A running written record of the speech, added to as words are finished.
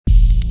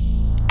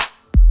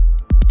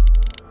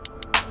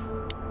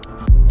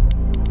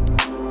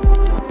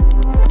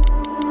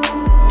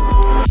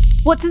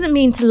What does it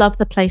mean to love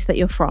the place that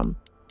you're from?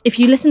 If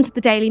you listen to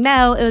the Daily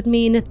Mail, it would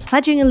mean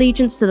pledging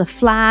allegiance to the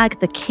flag,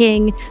 the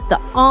king, the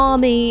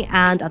army,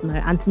 and, I don't know,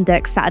 Ant and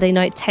Dec's Saturday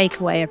night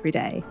takeaway every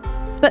day.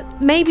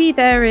 But maybe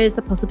there is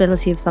the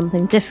possibility of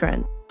something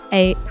different.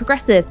 A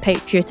progressive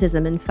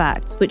patriotism, in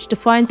fact, which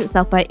defines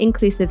itself by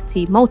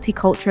inclusivity,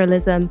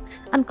 multiculturalism,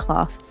 and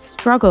class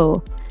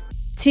struggle.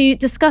 To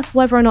discuss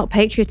whether or not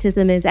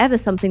patriotism is ever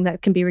something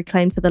that can be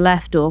reclaimed for the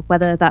left, or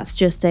whether that's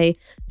just a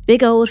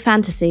big old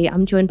fantasy,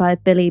 I'm joined by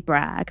Billy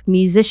Bragg,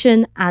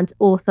 musician and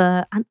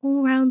author and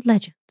all-round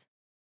legend.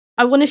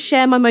 I want to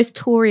share my most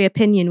Tory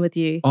opinion with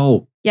you.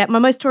 Oh. Yeah, my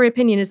most Tory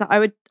opinion is that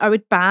I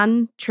would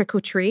ban trick or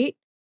treat.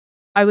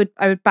 I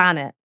would ban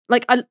it.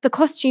 Like, the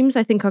costumes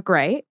I think are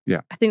great.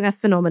 Yeah. I think they're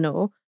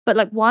phenomenal. But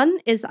like, one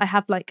is I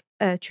have like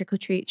a trick or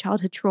treat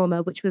childhood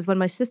trauma, which was when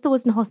my sister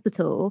was in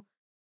hospital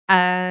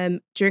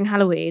during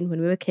Halloween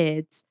when we were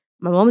kids.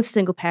 My mom was a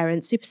single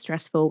parent, super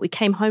stressful. We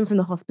came home from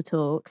the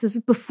hospital because this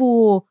was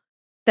before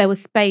there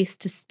was space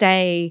to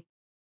stay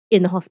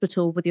in the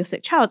hospital with your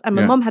sick child. And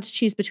my mom had to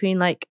choose between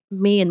like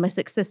me and my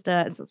sick sister.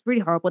 And so it was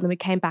really horrible. And then we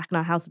came back and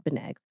our house had been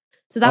egged.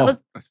 So that's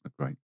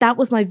great. That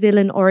was my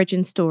villain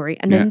origin story.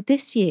 And then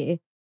this year,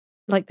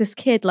 like this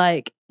kid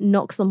like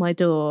knocks on my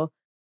door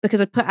because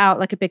I put out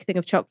like a big thing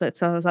of chocolate.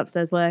 So I was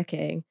upstairs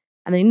working.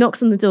 And then he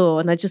knocks on the door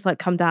and I just like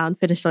come down,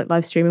 finish like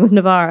live streaming with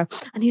Navarra.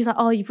 And he's like,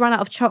 oh, you've run out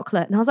of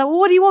chocolate. And I was like, well,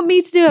 what do you want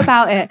me to do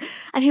about it?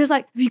 And he was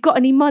like, have you got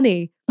any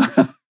money?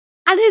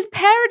 And his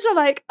parents are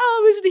like,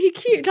 oh, isn't he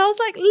cute? And I was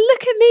like,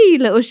 look at me,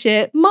 little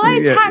shit.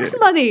 My tax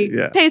money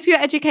pays for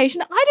your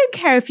education. I don't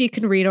care if you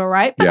can read all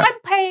right, but I'm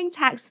paying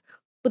tax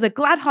with a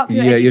glad heart for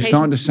your education. You're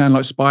starting to sound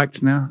like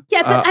Spiked now.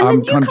 Yeah, but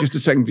and then just a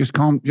second, just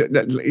calm down.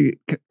 No,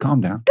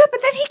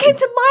 but then he came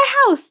to my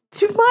house.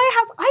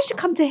 I should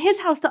come to his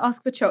house to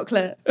ask for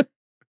chocolate.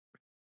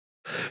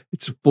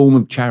 It's a form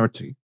of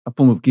charity, a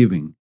form of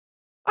giving.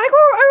 I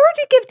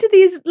already give to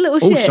these little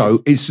shits.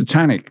 Also, it's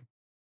satanic.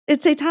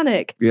 It's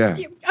satanic. Yeah.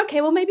 Okay,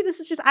 well, maybe this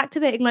is just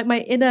activating like my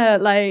inner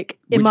like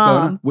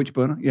imam. Witch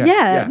burner? Yeah.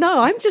 Yeah.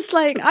 No, I'm just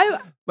like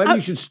Maybe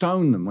you should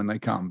stone them when they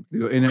come.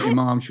 Your inner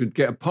imam should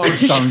get a pile of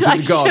stones in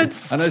the garden,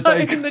 and as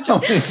they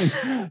come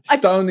in,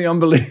 stone the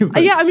unbelievers.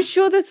 Yeah, I'm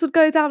sure this would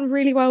go down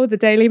really well with the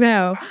Daily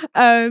Mail.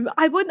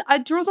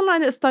 I'd draw the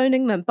line at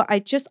stoning them, but I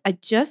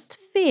just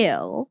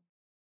feel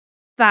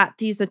that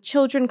these are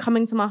children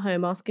coming to my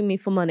home asking me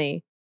for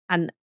money,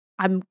 and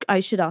I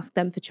should ask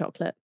them for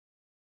chocolate.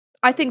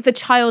 I think the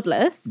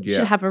childless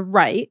should have a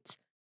right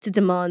to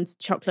demand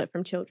chocolate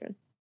from children.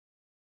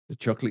 The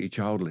chocolatey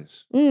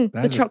childless. The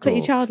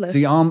chocolatey childless.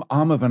 See, I'm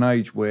of an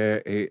age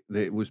where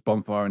it was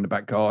bonfire in the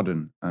back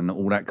garden and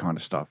all that kind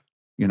of stuff.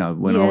 You know,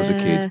 when I was a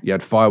kid, you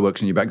had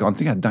fireworks in your back garden.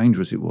 Think how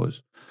dangerous it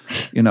was.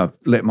 You know,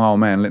 my old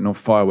man letting off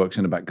fireworks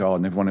in the back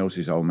garden, everyone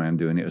else's old man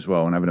doing it as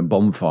well, and having a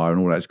bonfire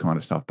and all that kind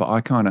of stuff. But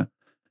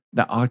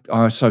I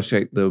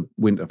associate the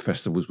winter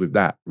festivals with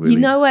that, really. You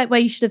know where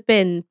you should have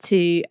been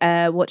to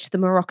watch the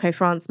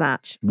Morocco-France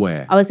match?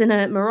 Where? I was in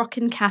a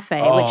Moroccan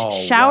cafe, which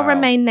shall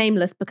remain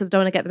nameless because I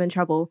don't want to get them in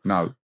trouble.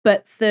 No.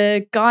 But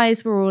the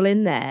guys were all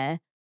in there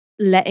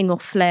letting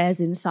off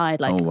flares inside,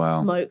 like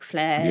smoke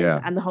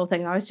flares and the whole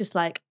thing. And I was just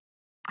like,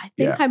 I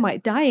think I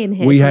might die in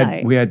here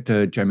tonight. We had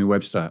Jamie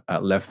Webster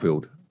at left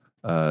field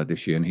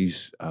this year, and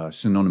he's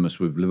synonymous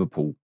with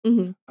Liverpool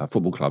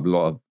Football Club. A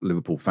lot of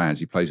Liverpool fans.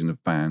 He plays in the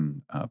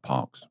fan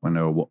parks when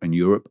they're in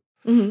Europe,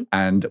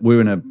 and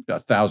we're in a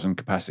 1,000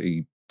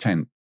 capacity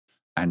tent,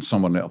 and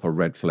someone let off a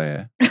red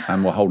flare,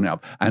 and we're holding it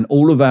up. And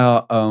all of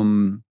our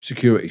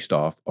security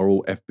staff are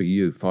all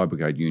FBU, Fire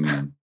Brigade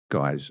Union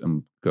guys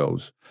and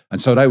girls,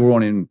 and so they were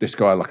on in this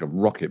guy like a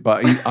rocket.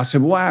 But I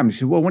said, "What happened?" He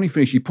said, "Well, when he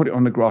finished, he put it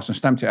on the grass and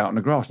stamped it out on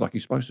the grass like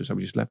he's supposed to. So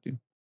we just left him."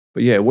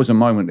 But yeah, it was a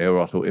moment there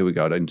where I thought, here we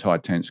go, the entire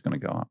tent's going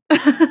to go up.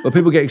 But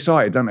people get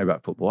excited, don't they,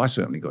 about football? I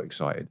certainly got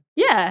excited.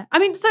 Yeah. I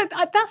mean, so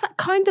that's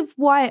kind of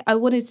why I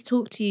wanted to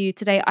talk to you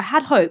today. I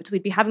had hoped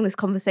we'd be having this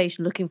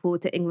conversation looking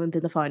forward to England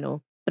in the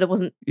final, but it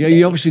wasn't today. Yeah,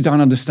 you obviously don't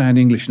understand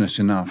Englishness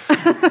enough.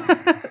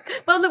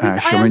 Well, look,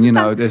 Ash, I mean, you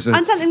know,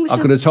 I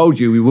could have told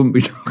you we wouldn't be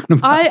talking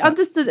about I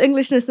understood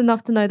Englishness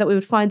enough to know that we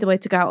would find a way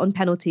to go out on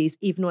penalties,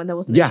 even when there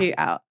wasn't a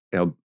shootout.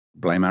 Yeah,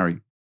 blame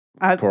Harry.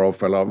 Poor old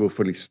fella. I will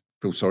feel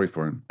sorry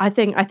for him. I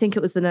think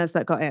it was the nerves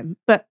that got him.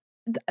 But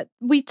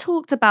we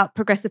talked about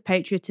progressive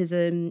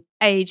patriotism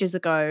ages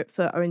ago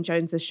for Owen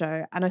Jones's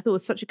show, and I thought it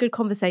was such a good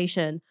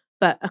conversation,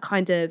 but a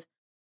kind of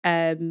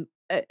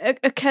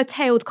a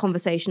curtailed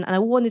conversation, and I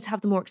wanted to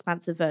have the more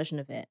expansive version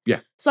of it.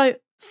 Yeah. So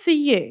for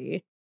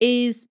you,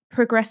 is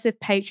progressive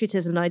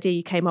patriotism an idea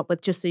you came up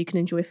with just so you can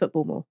enjoy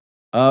football more?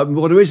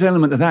 Well, there is an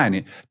element of that in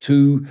it.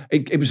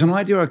 It was an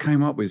idea I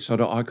came up with so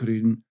that I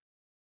could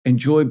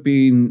enjoy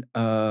being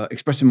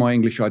expressing my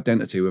English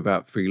identity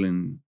without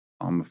feeling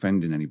I'm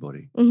offending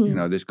anybody. You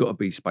know, there's got to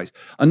be space,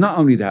 and not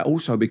only that,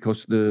 also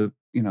because the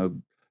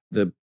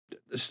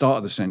start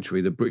of the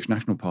century, the British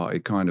National Party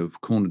kind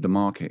of cornered the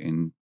market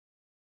in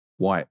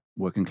white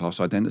working class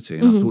identity,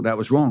 and I thought that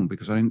was wrong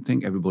because I didn't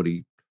think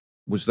everybody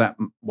was that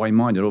way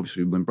minded.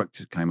 Obviously, when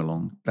Brexit came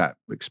along, that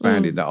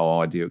expanded, that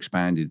whole idea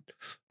expanded,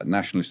 a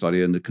nationalist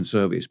idea, and the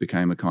Conservatives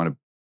became a kind of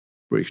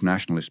British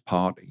nationalist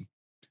party.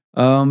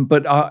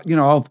 But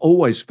I've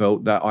always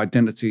felt that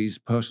identity is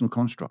personal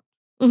construct.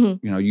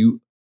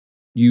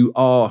 You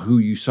are who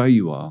you say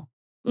you are.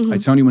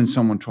 It's only when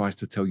someone tries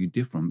to tell you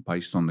different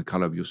based on the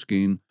color of your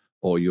skin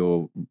or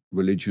your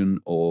religion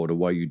or the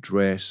way you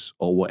dress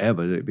or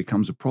whatever that it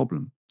becomes a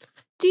problem.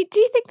 Do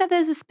you think that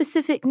there's a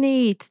specific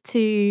need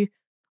to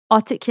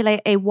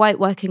articulate a white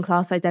working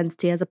class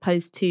identity as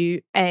opposed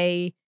to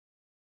a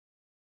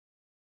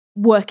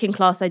working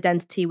class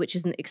identity which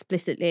isn't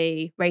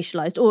explicitly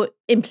racialized or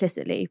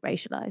implicitly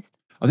racialized?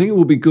 I think it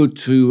would be good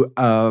to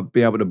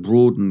be able to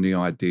broaden the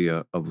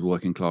idea of the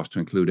working class to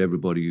include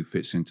everybody who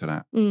fits into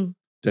that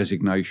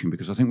designation,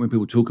 because I think when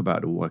people talk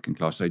about the working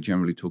class, they're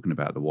generally talking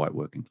about the white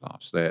working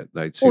class.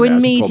 Or in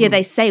media,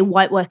 they say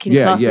white working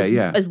class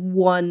as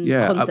one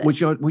concept.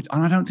 Which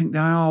and I don't think they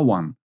are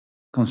one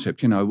concept.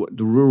 The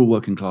rural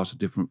working class are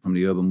different from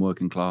the urban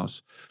working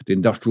class. The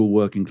industrial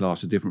working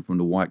class are different from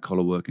the white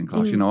collar working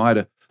class.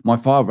 My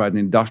father had an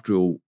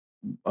industrial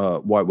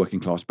white working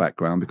class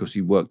background because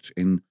he worked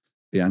in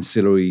the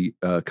ancillary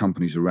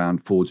companies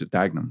around Ford's at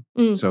Dagenham.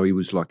 So he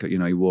was like,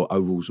 he wore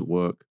overalls at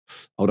work,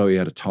 although he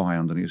had a tie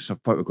underneath. Some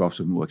photographs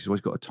of him work, he's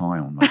always got a tie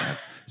on. My dad.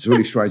 It's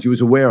really strange. He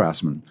was a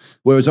warehouseman.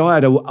 Whereas I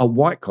had a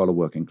white collar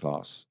working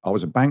class. I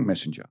was a bank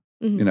messenger,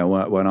 when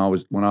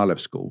I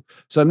left school.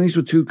 So these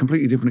were two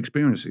completely different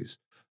experiences.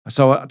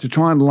 So to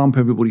try and lump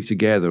everybody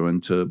together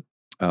and to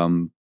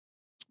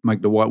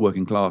make the white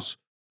working class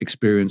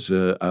experience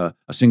a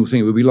single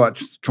thing, it would be like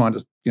trying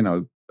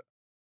to,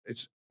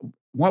 it's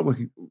white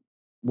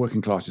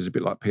working class is a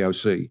bit like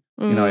POC.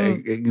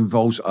 It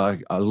involves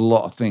a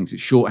lot of things.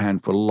 It's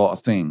shorthand for a lot of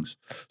things.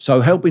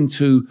 So helping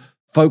to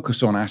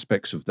focus on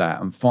aspects of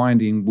that and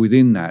finding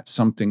within that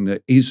something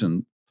that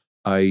isn't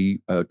a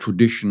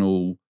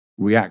traditional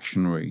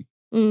reactionary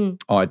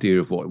idea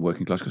of what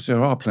working class, because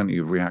there are plenty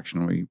of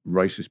reactionary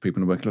racist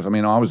people in the working class. I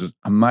mean, I was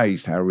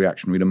amazed how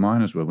reactionary the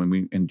miners were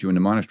during the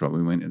miners' strike.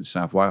 We went into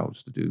South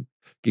Wales to do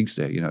gigs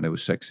there. They were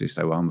sexist,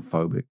 they were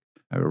homophobic,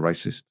 they were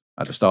racist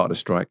at the start of the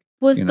strike.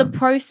 Was the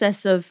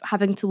process of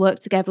having to work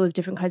together with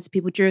different kinds of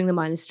people during the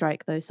miners'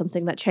 strike, though,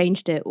 something that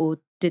changed it, or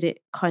did it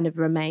kind of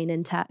remain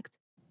intact?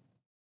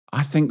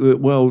 I think,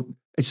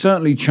 it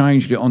certainly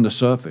changed it on the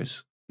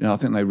surface. I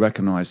think they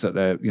recognised that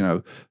that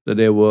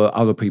there were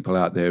other people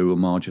out there who were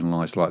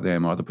marginalised like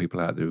them, or other people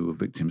out there who were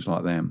victims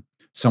like them.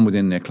 Some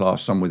within their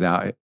class, some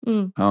without it,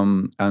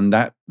 and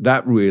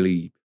that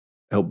really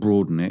helped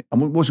broaden it.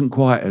 And it wasn't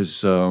quite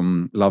as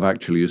Love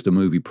Actually as the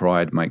movie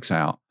Pride makes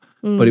out.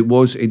 But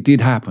it did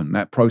happen.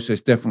 That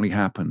process definitely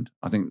happened.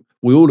 I think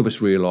all of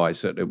us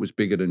realised that it was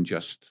bigger than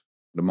just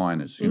the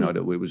miners. That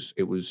it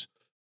was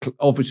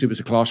obviously it was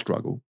a class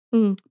struggle.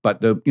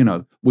 But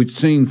we'd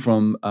seen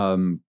from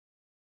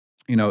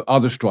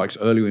other strikes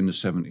earlier in the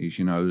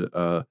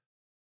 70s.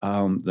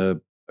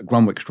 The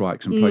Grunwick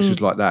strikes and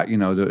places like that.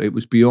 That it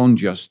was beyond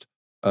just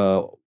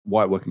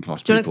white working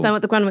class people. Do you want to explain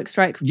what the Grunwick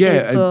strike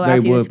is for our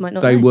viewers who might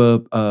not know? They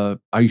were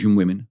Asian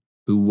women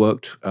who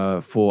worked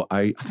for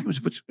I think it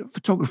was a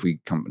photography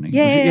company.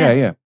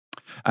 Yeah.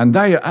 And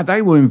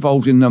they were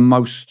involved in the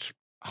most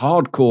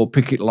hardcore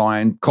picket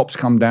line, cops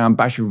come down,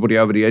 bash everybody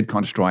over the head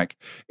kind of strike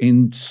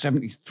in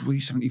 73,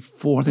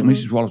 74, I think this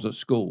is while I was at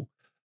school.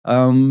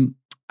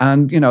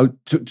 And,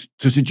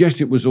 to suggest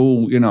it was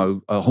all,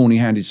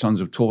 horny-handed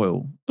sons of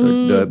toil,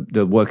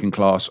 the working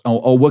class,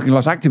 or working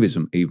class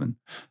activism even,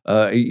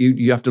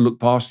 you have to look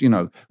past,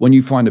 when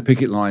you find the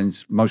picket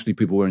lines, mostly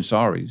people wearing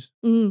saris,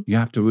 you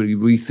have to really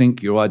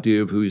rethink your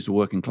idea of who is the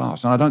working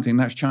class. And I don't think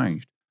that's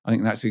changed. I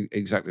think that's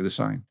exactly the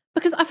same.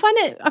 Because I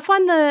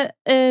find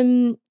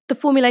the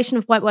formulation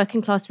of white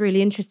working class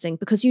really interesting,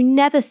 because you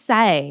never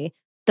say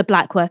the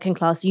black working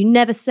class, you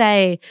never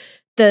say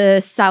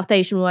the South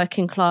Asian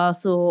working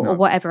class or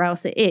whatever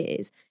else it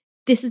is.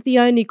 This is the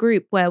only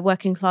group where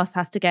working class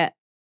has to get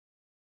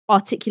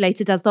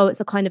articulated as though it's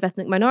a kind of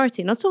ethnic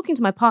minority. And I was talking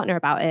to my partner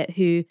about it,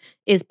 who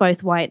is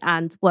both white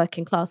and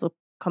working class, or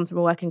comes from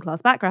a working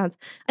class background.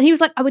 And he was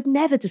like, I would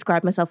never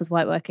describe myself as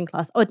white working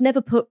class. I would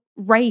never put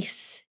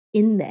race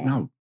in there.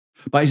 No.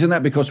 But isn't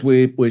that because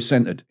we're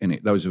centered in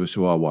it? Those of us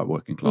who are white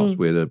working class,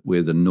 we're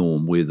the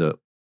norm, we're the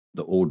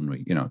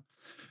ordinary,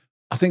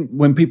 I think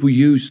when people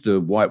use the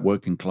white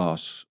working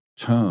class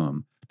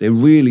term, they're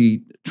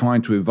really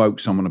trying to evoke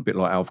someone a bit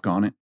like Alf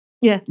Garnett.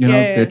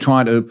 They're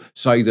trying to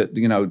say that,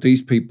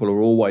 these people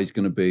are always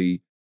going to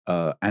be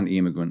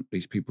anti-immigrant.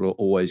 These people are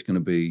always going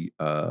to be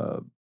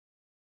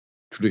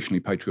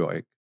traditionally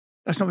patriotic.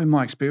 That's not been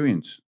my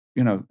experience.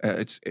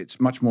 It's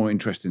much more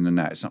interesting than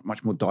that. It's not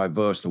much more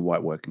diverse, the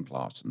white working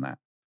class, than that.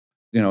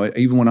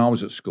 Even when I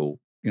was at school,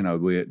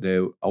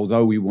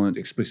 although we weren't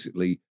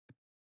explicitly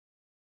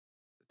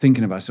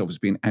thinking of ourselves as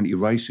being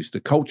anti-racist, the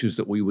cultures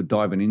that we were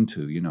diving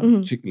into,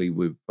 particularly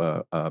with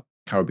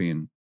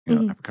Caribbean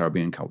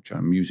Afro-Caribbean culture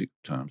and music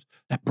terms,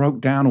 that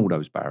broke down all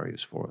those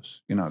barriers for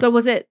us, So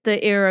was it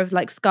the era of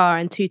like ska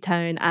and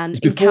two-tone and it's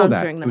before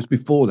that? It was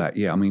before that,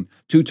 yeah. I mean,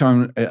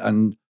 two-tone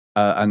and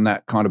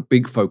that kind of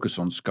big focus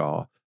on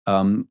ska,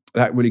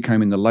 that really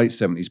came in the late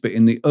 70s. But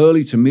in the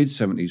early to mid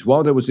 70s,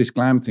 while there was this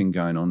glam thing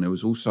going on, there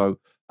was also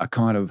a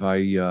kind of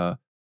a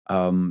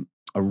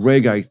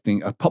reggae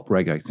thing, a pop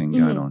reggae thing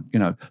going on,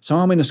 So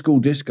I'm in a school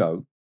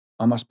disco.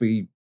 I must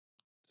be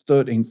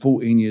 13,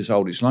 14 years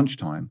old. It's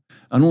lunchtime.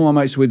 And all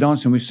my mates were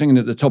dancing. We're singing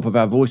at the top of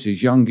our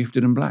voices, Young,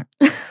 Gifted and Black.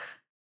 I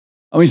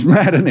mean, it's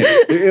mad, isn't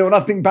it? When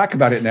I think back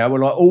about it now, we're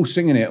like all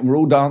singing it and we're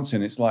all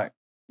dancing. It's like,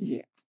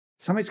 yeah,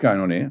 something's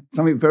going on here.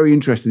 Something very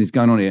interesting is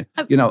going on here.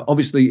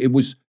 Obviously it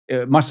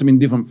must have been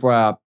different for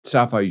our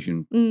South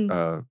Asian,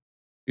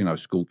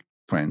 school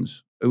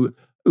friends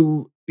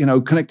who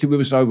connected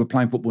with us over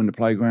playing football in the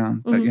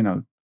playground.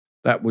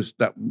 That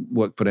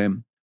worked for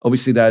them.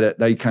 Obviously,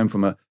 they came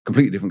from a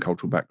completely different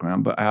cultural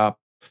background, but our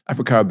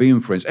Afro-Caribbean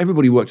friends,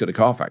 everybody worked at the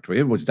car factory.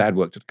 Everybody's dad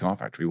worked at the car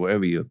factory,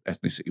 whatever your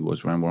ethnicity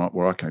was around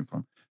where I came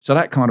from. So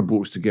that kind of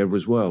brought us together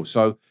as well.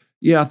 So,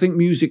 yeah, I think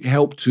music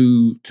helped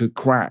to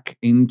crack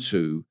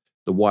into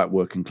the white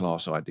working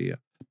class idea.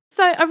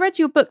 So I read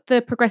your book,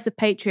 The Progressive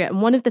Patriot,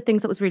 and one of the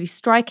things that was really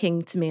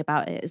striking to me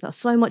about it is that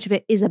so much of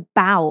it is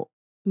about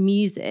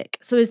music.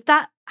 So is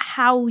that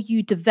how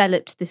you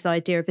developed this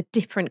idea of a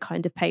different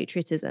kind of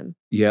patriotism?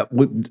 Yeah,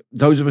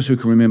 those of us who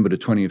can remember the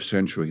 20th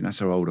century, that's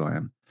how old I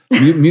am.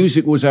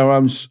 Music was our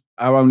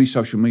only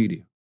social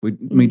medium. We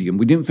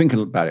didn't think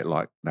about it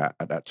like that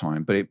at that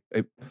time, but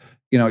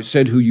it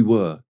said who you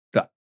were.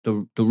 That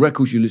the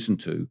records you listened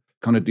to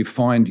kind of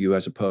defined you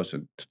as a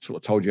person. Sort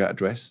of told you how to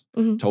dress,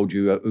 told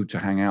you who to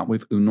hang out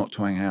with, who not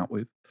to hang out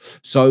with.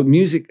 So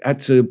music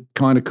had to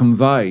kind of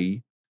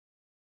convey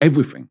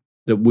everything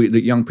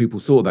that young people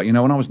thought about.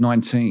 When I was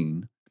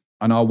 19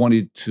 and I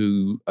wanted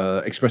to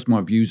express my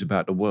views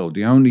about the world,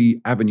 the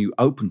only avenue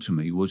open to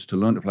me was to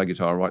learn to play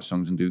guitar, write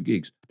songs and do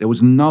gigs. There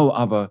was no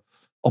other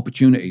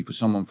opportunity for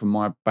someone from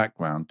my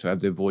background to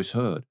have their voice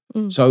heard.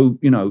 So,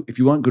 if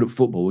you weren't good at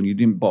football and you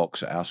didn't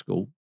box at our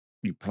school,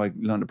 you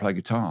learned to play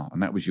guitar,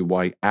 and that was your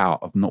way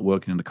out of not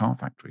working in the car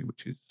factory,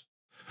 which is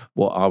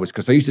what I was,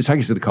 because they used to take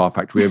us to the car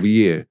factory every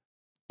year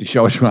to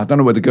show us around. I don't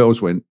know where the girls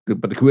went,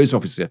 but the careers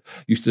officer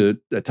used to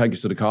take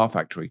us to the car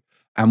factory.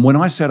 And when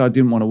I said I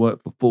didn't want to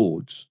work for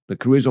Fords, the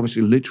careers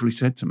officer literally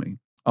said to me,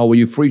 "Oh, well,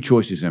 you have 3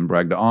 choices then,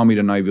 Bragg, the Army,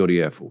 the Navy, or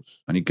the Air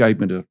Force." And he gave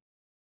me the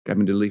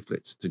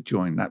leaflets to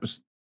join. That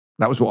was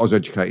what I was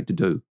educated to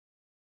do.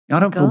 I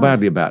don't feel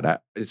badly about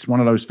that. It's one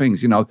of those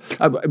things,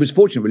 It was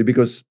fortunate really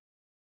because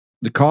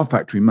the car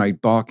factory made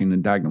Barking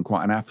and Dagenham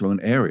quite an affluent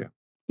area.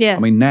 Yeah. I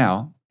mean,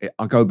 now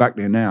I go back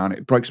there now and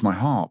it breaks my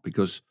heart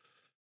because,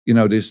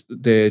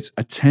 there's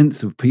a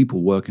tenth of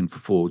people working for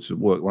Fords at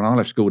work. When I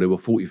left school, there were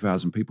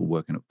 40,000 people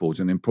working at Fords,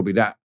 and then probably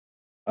that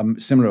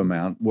similar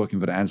amount working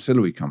for the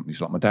ancillary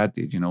companies like my dad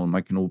did, and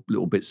making all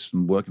little bits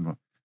and working for.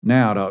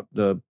 Now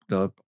the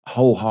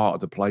whole heart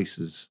of the place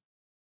has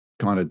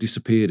kind of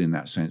disappeared in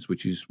that sense,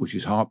 which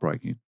is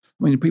heartbreaking.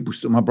 I mean, people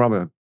still. My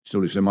brother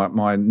still lives there.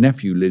 My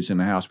nephew lives in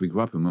the house we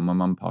grew up in when my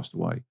mum passed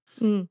away.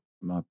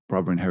 My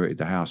brother inherited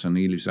the house, and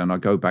he lives there. And I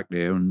go back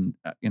there, and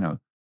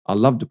I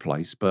love the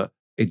place, but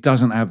it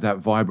doesn't have that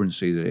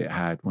vibrancy that it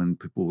had when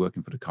people were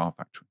working for the car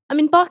factory. I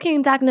mean, Barking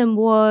and Dagenham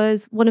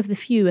was one of the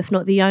few, if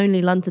not the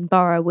only, London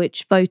borough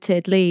which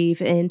voted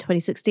Leave in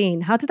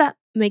 2016. How did that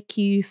make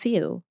you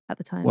feel at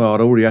the time? Well,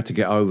 I'd already had to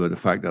get over the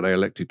fact that they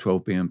elected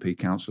 12 BNP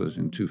councillors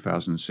in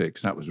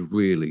 2006. That was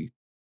really,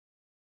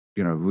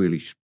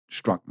 really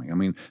struck me. I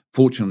mean,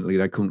 fortunately,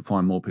 they couldn't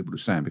find more people to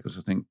stand because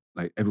I think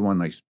everyone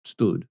they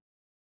stood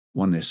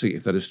won their seat.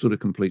 If they'd have stood a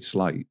complete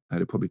slate, they'd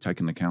have probably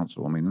taken the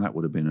council. I mean, that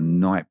would have been a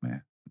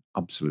nightmare,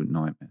 absolute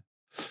nightmare.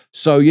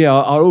 So, yeah,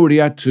 I already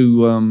had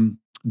to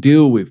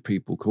deal with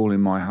people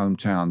calling my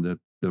hometown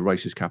the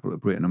racist capital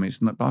of Britain. I mean,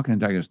 it's not, Barking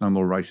and Dagenham is no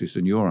more racist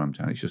than your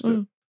hometown. It's just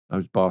that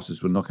those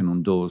bastards were knocking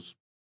on doors,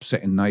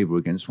 setting neighbour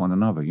against one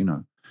another,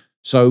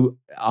 So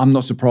I'm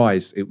not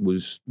surprised it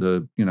was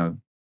the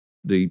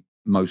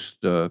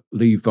most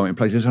Leave voting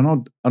place. There's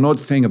an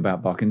odd thing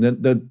about Barking.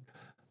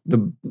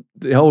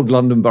 The old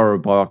London Borough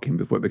of Barking,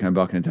 before it became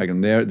Barking and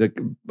Dagenham,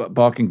 the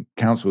Barking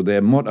Council,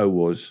 their motto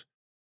was,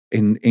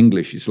 in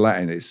English, it's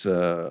Latin, it's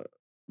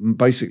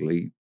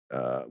basically,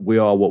 we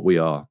are what we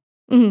are.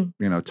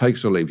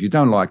 Takes or leaves. You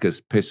don't like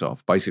us, piss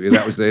off. Basically,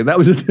 that was the motto. It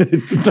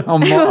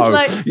was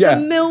like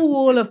the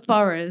Millwall of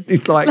boroughs.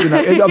 It's like a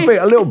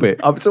little bit.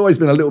 It's always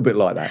been a little bit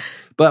like that.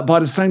 But by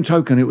the same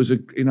token, it was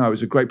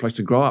a great place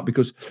to grow up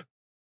because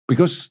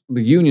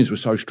the unions were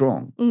so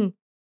strong.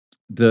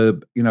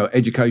 The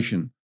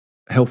education,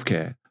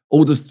 healthcare,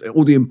 all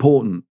the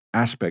important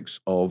aspects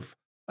of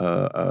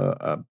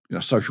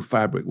social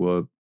fabric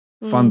were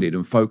funded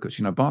and focused.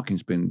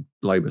 Barking's been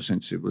Labour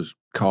since it was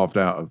carved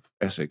out of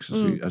Essex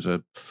as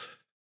a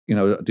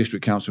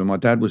district council when my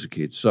dad was a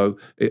kid. So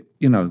it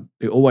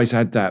always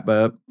had that,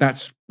 but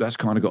that's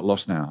kind of got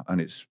lost now,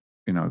 and it's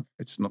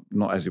it's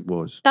not as it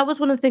was. That was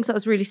one of the things that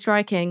was really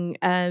striking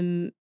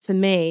for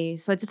me.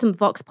 So I did some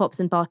vox pops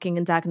in Barking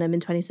and Dagenham in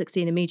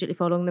 2016, immediately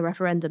following the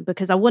referendum,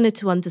 because I wanted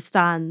to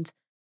understand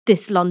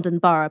this London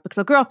borough, because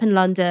I grew up in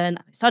London,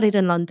 I studied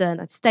in London,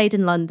 I've stayed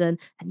in London,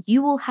 and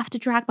you will have to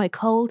drag my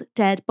cold,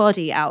 dead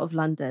body out of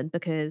London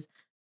because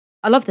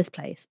I love this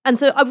place. And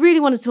so I really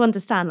wanted to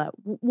understand, like,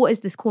 what is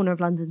this corner of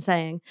London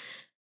saying?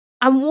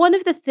 And one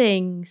of the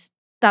things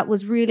that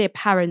was really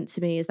apparent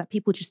to me is that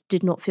people just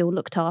did not feel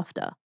looked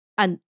after.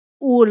 And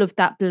all of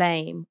that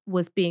blame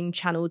was being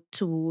channeled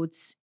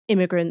towards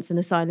immigrants and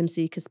asylum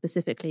seekers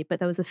specifically. But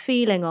there was a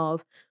feeling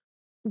of,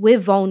 we're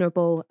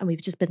vulnerable and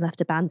we've just been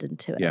left abandoned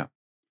to it. Yeah.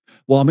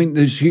 Well, I mean,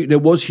 there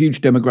was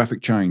huge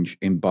demographic change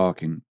in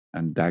Barking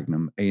and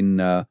Dagenham. In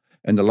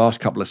the last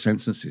couple of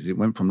censuses, it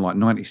went from like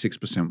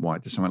 96%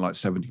 white to something like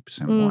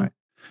 70% white.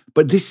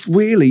 But this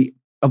really,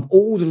 of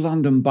all the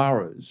London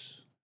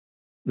boroughs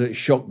that are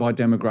shocked by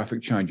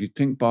demographic change, you'd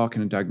think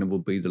Barking and Dagenham will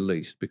be the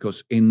least,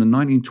 because in the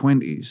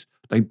 1920s,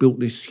 they built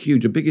this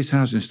huge, the biggest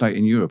housing estate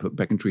in Europe at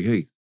Becontree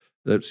Heath.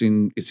 It's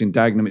in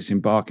Dagenham, it's in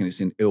Barking,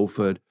 it's in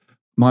Ilford.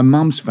 My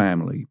mum's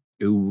family,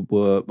 who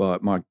were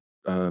my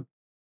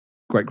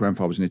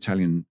great-grandfather was an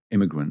Italian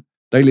immigrant.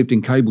 They lived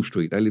in Cable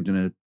Street. They lived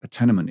in a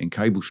tenement in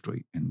Cable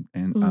Street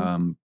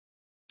in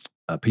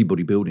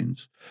Peabody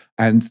Buildings.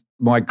 And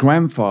my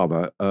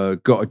grandfather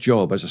got a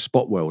job as a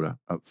spot welder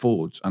at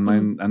Ford's,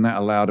 and that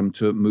allowed him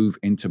to move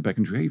into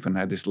Becontree Heath, and they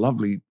had this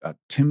lovely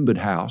timbered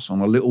house on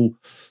a little,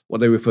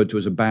 what they referred to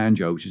as a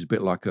banjo, which is a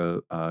bit like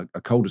a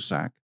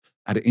cul-de-sac.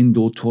 Had an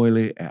indoor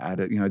toilet. It had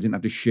didn't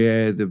have to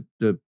share the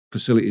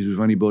facilities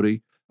with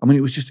anybody. I mean,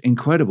 it was just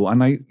incredible.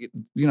 And they,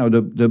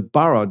 the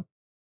borough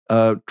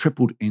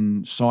tripled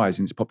in size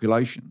in its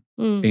population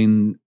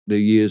in the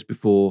years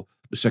before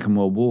the Second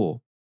World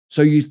War.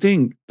 So you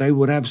think they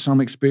would have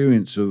some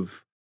experience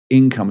of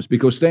incomes,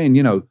 because then,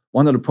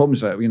 one of the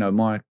problems that,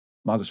 my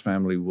mother's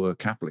family were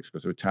Catholics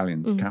because they're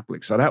Italian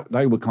Catholics. So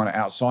they were kind of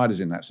outsiders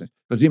in that sense.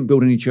 They didn't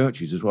build any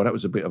churches as well. That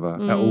was a bit of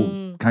that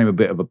all became a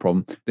bit of a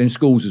problem. Then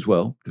schools as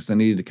well, because they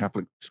needed a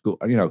Catholic school.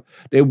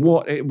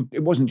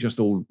 It wasn't just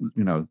all,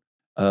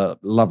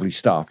 lovely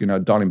stuff,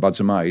 darling buds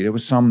of May. There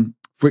was some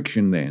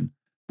friction then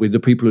with the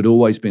people who'd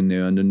always been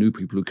there and the new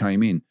people who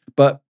came in.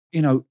 But,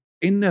 in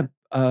the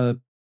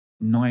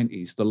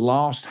 90s, the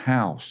last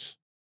house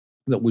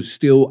that was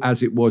still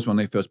as it was when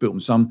they first built them,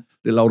 some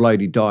little old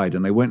lady died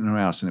and they went in her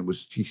house, and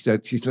she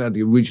said she still had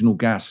the original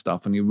gas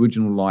stuff and the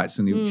original lights,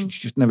 and she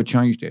just never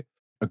changed it.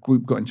 A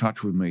group got in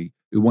touch with me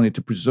who wanted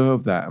to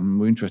preserve that and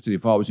were interested,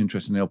 if I was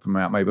interested in helping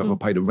them out, maybe I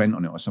paid a rent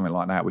on it or something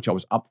like that, which I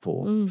was up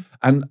for.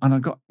 And I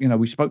got,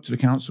 we spoke to the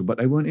council, but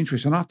they weren't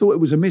interested. And I thought it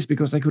was a miss,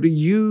 because they could have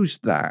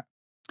used that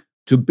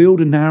to build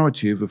a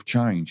narrative of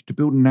change, to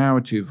build a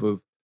narrative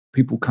of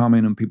people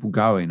coming and people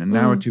going, a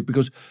narrative.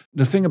 Because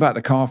the thing about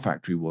the car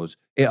factory was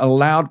it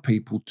allowed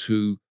people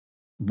to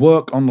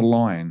work on the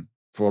line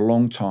for a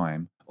long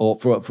time, or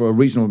for a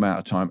reasonable amount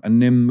of time,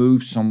 and then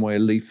move somewhere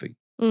leafy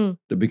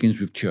that begins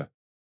with ch,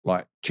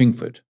 like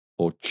Chingford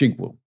or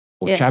Chigwell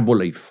or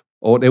Chadwell-Leaf.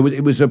 Or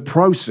it was a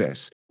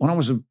process. When I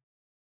was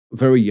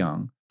very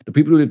young, the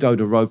people who lived over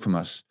the road from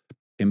us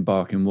in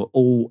Barking were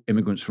all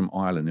immigrants from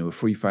Ireland. There were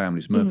 3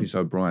 families, Murphys,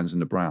 O'Briens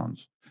and the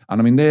Browns.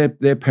 And I mean,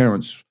 their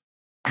parents'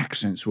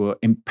 accents were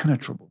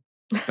impenetrable.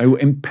 They were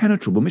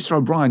impenetrable. Mr.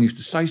 O'Brien used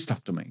to say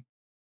stuff to me,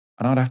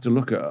 and I'd have to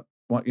look at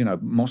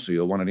Mossy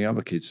or one of the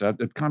other kids. So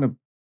they'd kind of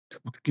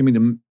give me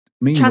the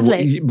meaning.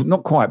 Translate.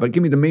 Not quite, but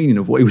give me the meaning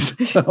of what he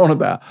was on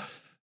about.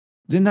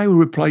 Then they were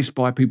replaced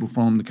by people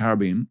from the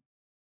Caribbean.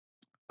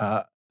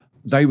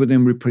 They were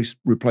then replaced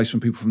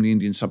from people from the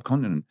Indian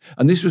subcontinent.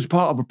 And this was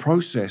part of a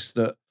process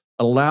that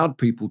allowed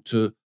people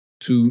to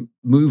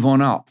move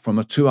on up from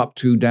a 2 up,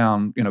 2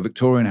 down,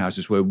 Victorian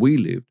houses where we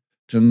lived,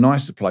 to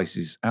nicer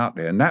places out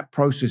there. And that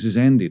process has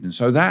ended. And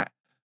so that,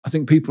 I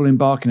think people in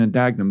Barking and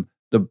Dagenham,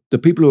 the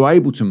people who are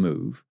able to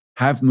move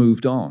have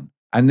moved on.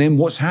 And then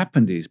what's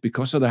happened is,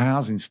 because of the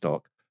housing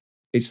stock,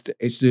 it's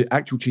the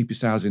actual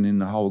cheapest housing in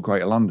the whole of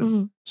Greater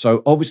London.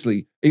 So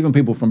obviously, even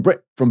people from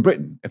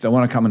Britain, if they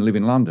want to come and live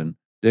in London,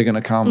 they're going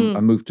to come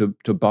and move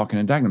to Barking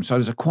and Dagenham. So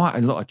there's quite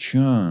a lot of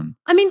churn.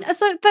 I mean,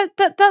 so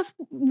that's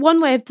one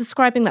way of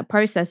describing that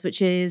process,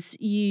 which is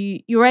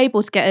you're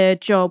able to get a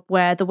job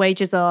where the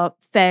wages are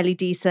fairly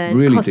decent,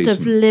 really cost decent.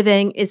 of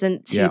living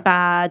isn't too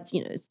bad,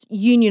 it's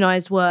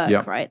unionised work,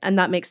 Yeah. right? And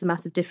that makes a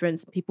massive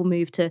difference. People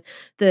move to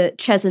the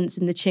Chesants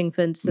and the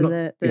Chingfords and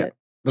the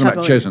What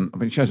about Cheshunt? I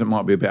think Cheshunt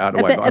might be a bit out of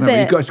the way, but I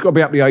know it's got to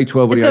be up the A12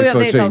 or the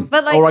A13.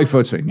 But or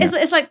A13. Yeah.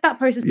 It's like that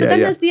process. But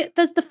then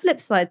there's the flip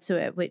side to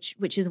it,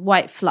 which is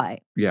white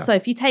flight. Yeah. So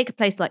if you take a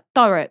place like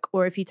Thurrock,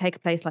 or if you take a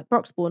place like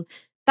Broxbourne,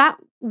 that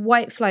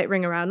white flight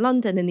ring around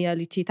London in the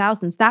early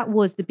 2000s, that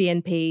was the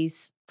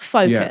BNP's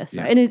focus,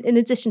 Yeah. in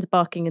addition to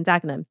Barking and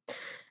Dagenham.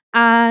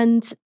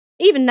 And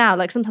even now,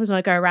 like sometimes when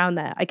I go around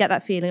there, I get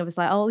that feeling of, it's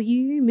like, oh,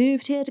 you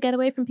moved here to get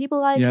away from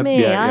people like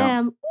me. I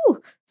am,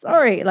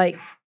 sorry, like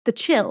the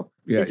chill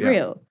is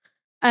real.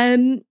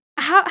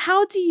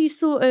 How do you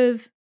sort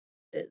of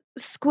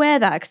square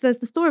that? Because there's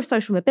the story of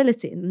social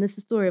mobility, and there's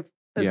the story of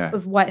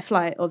of white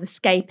flight, of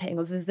escaping,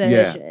 of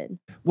aversion.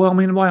 Yeah. Well, I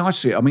mean, the way I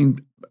see it, I mean,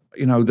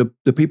 you know,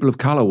 the people of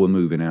colour were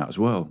moving out as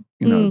well.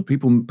 You know,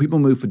 people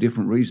move for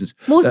different reasons.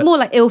 More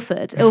like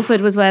Ilford.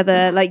 Ilford was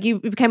where you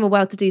became a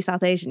well-to-do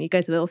South Asian. You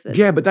go to Ilford.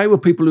 Yeah, but they were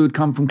people who had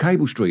come from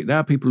Cable Street. They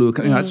are people who,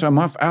 you know, so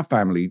our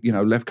family, you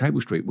know, left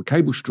Cable Street. Well,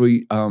 Cable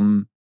Street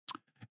in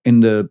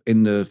the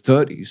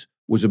 30s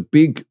was a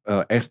big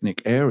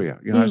ethnic area.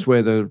 You know, that's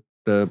where the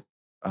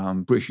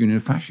British Union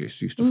of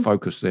Fascists used to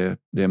focus their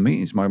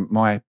meetings.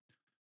 My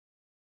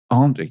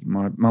auntie,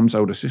 my mum's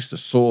older sister,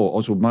 saw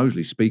Oswald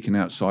Mosley speaking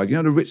outside. You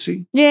know the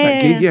Ritzy?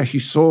 Yeah, she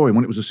saw him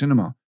when it was a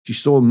cinema. She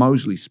saw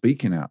Mosley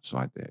speaking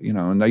outside there, you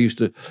know, and they used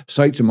to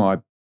say to my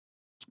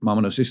mum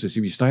and her sisters,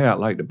 if you stay out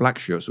late, the black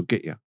shirts will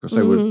get you, because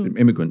they were an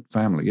immigrant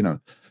family, you know.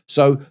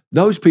 So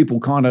those people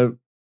kind of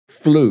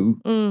flew,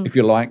 if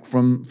you like,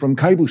 from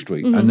Cable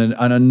Street, and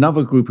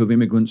another group of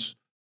immigrants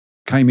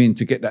came in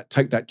to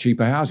take that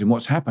cheaper housing.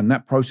 What's happened?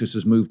 That process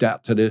has moved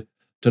out to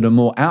the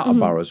more outer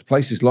boroughs,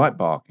 places like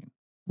Barking,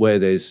 where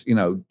there's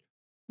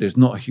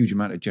not a huge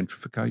amount of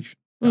gentrification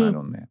going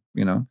on there,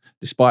 you know.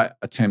 Despite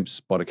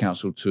attempts by the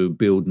council to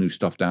build new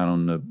stuff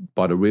down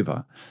by the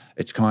river,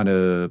 it's kind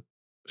of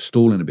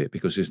stalling a bit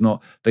because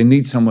they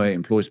need somewhere that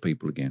employs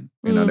people again.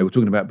 You know, they were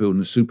talking about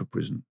building a super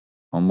prison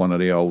on one of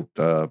the old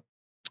part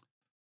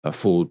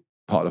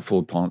of the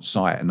Ford plant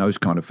site and those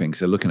kind of things.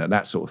 They're looking at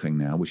that sort of thing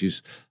now, which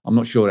is, I'm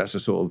not sure that's a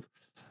sort of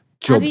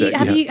job.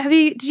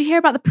 Did you hear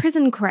about the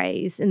prison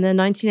craze in the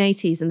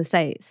 1980s in the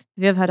States?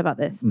 Have you ever heard about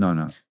this?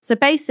 No. So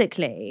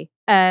basically,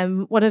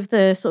 one of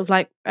the sort of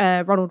like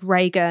Ronald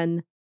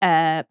Reagan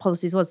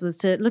policies was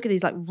to look at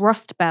these like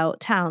Rust Belt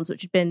towns,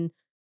 which had been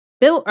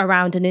built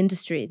around an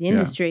industry. The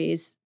industry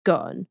is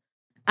gone.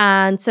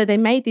 And so they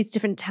made these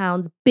different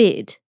towns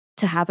bid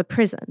to have a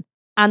prison.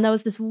 And there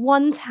was this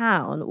one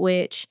town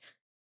which,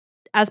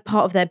 as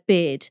part of their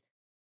bid,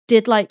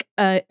 did like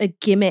a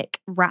gimmick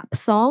rap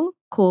song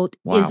called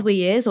Is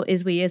We Is or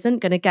Is We Isn't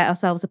Going to Get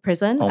Ourselves a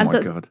Prison. Oh, and my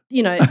God.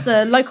 It's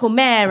the local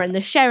mayor and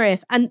the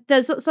sheriff. And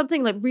there's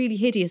something like really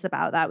hideous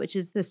about that, which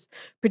is this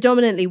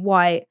predominantly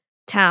white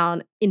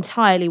town,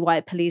 entirely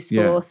white police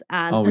force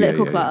and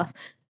political class,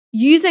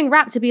 using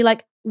rap to be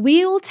like,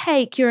 we'll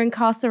take your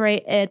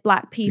incarcerated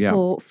black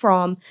people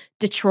from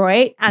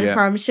Detroit and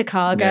from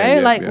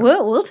Chicago.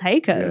 We'll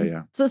take them.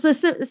 Yeah. So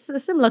it's a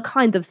similar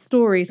kind of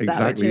story to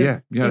that. Which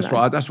is, that's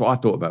what I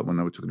thought about when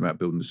they were talking about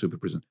building the super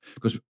prison.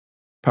 Because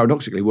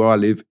paradoxically, where I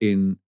live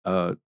in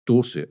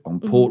Dorset on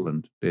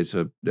Portland, there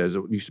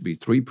used to be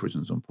 3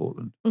 prisons on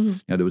Portland.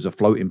 You know, there was a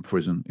floating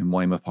prison in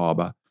Weymouth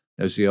Harbour.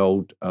 There's the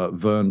old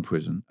Verne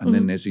prison, and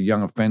then there's the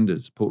young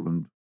offenders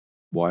Portland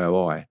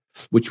YOI,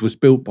 which was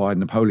built by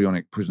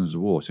Napoleonic prisoners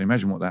of war. So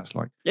imagine what that's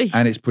like.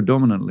 And it's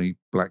predominantly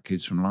black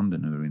kids from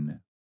London who are in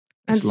there.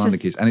 It's London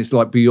kids. And it's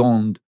like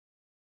beyond,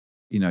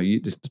 you know,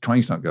 the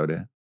trains don't go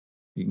there.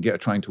 You can get a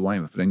train to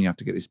Weymouth, but then you have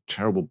to get this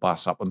terrible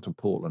bus up onto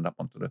Portland, up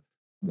onto the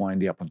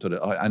windy, up onto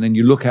the, and then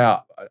you look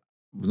out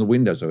from the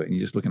windows of it and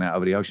you're just looking out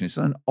over the ocean. It's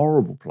an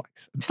horrible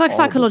place. It's like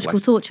psychological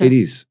torture. It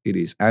is.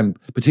 And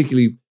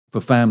particularly for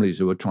families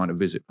who are trying to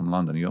visit from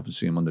London, you often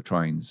see them on the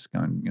trains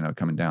going, you know,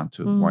 coming down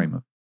to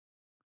Weymouth.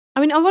 I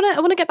mean, I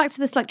want to get back to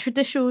this like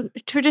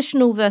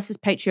traditional versus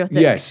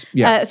patriotic. Yes,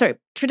 yeah.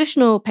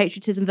 Traditional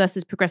patriotism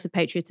versus progressive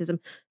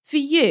patriotism. For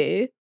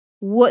you,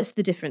 what's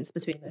the difference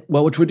between those?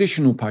 Well, a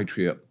traditional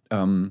patriot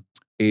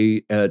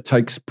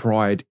takes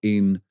pride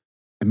in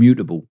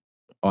immutable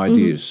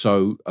ideas.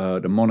 So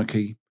the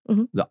monarchy,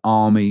 the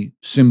army,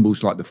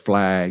 symbols like the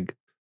flag,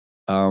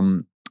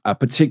 a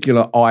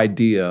particular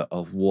idea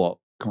of what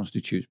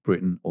constitutes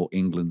Britain or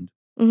England,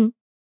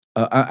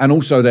 and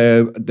also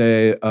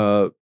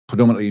they're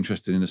predominantly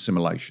interested in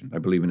assimilation. They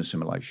believe in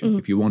assimilation.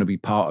 If you want to be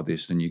part of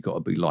this, then you've got to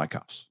be like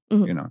us.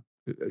 You know,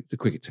 the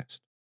cricket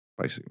test,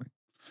 basically.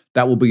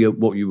 That will be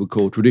what you would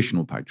call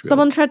traditional patriotism.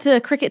 Someone tried to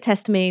cricket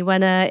test me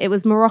when it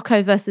was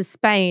Morocco versus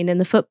Spain in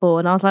the football,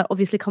 and I was like,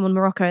 obviously come on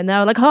Morocco, and they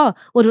were like,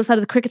 what side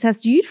of the cricket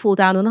test you'd fall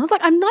down? And I was like,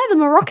 I'm neither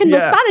Moroccan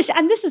nor Spanish,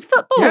 and this is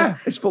football. Yeah,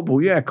 it's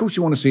football. Yeah, of course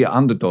you want to see an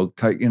underdog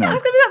take, you know. I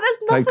was going to be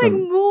like, there's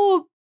nothing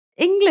more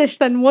English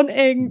than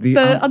wanting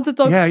the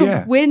underdog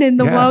to win in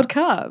the World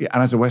Cup. Yeah,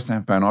 and as a West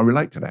Ham fan, I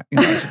relate to that.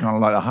 You know, it's kind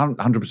of like a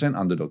 100%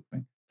 underdog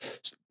thing.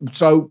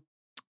 So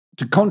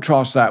to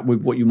contrast that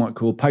with what you might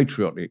call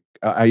patriotic,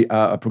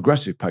 a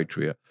progressive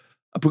patriot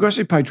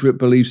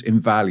believes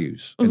in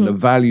values, in the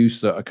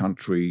values that a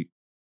country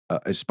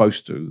is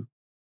supposed to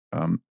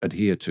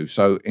adhere to.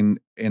 So in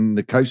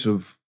the case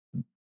of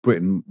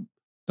Britain,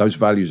 those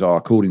values are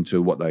according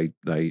to what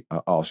they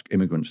ask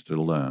immigrants to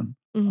learn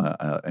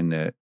in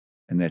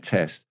their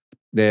test.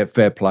 They're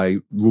fair play,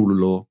 rule of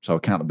law, so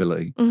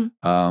accountability.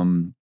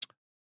 And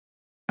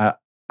I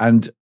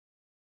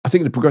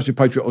think the progressive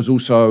patriot is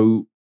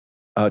also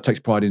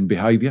takes pride in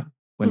behaviour.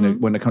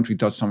 When the country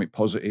does something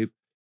positive,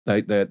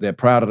 they're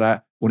proud of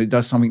that. When it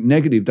does something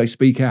negative, they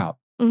speak out.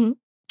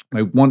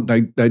 They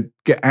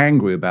get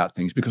angry about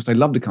things because they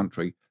love the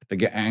country. They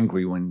get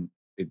angry when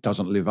it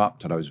doesn't live up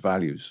to those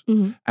values.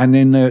 And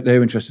then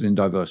they're interested in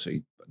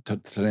diversity.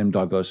 to them,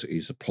 diversity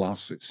is a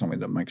plus. It's something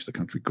that makes the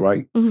country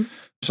great.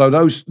 So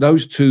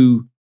those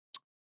two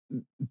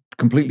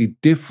completely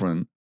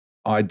different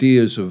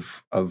ideas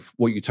of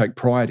what you take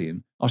pride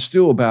in are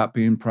still about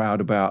being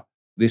proud about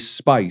this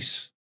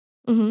space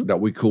that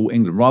we call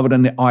England, rather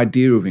than the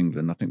idea of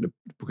England. I think the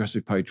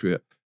Progressive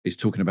Patriot is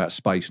talking about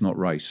space, not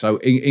race. So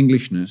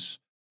Englishness,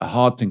 a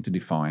hard thing to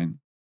define,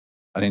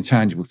 an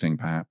intangible thing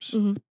perhaps,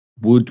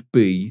 would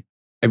be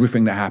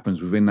everything that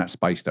happens within that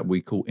space that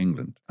we call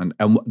England. And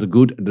the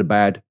good, the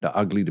bad, the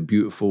ugly, the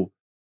beautiful,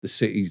 the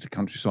cities, the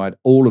countryside,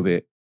 all of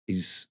it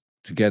is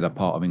together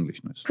part of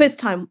Englishness. Quiz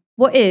time.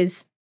 What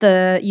is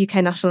the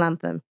UK national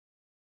anthem?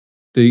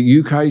 The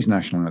UK's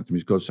national anthem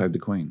is God Save the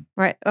Queen.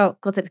 Right. Oh,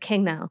 God Save the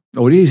King now.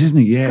 Oh, it is, isn't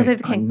it? Yeah. It's God Save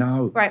the King.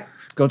 No. Right.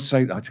 God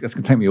Save... That's going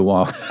to take me a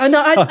while. Oh,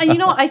 no. You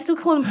know what? I still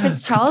call him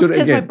Prince Charles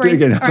because my brain...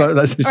 Do it again. Right.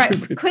 That's All right.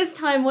 stupid. Quiz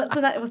time. What's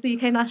the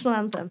UK national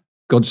anthem?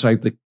 God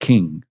Save the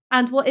King.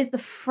 And what is the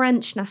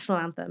French national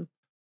anthem?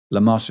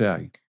 La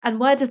Marseillaise. And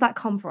where does that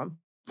come from?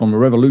 From the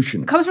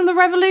revolution. It comes from the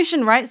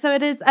revolution, right? So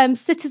it is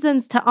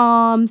citizens to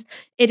arms.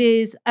 It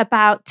is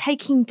about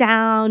taking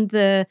down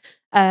the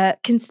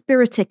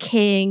conspirator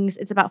kings.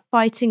 It's about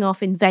fighting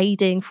off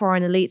invading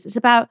foreign elites. It's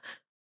about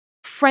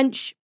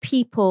French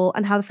people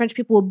and how the French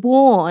people were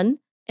born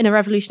in a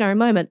revolutionary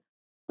moment.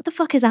 What the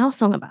fuck is our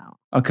song about?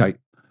 Okay.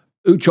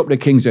 Who chopped their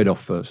king's head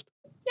off first?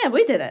 Yeah,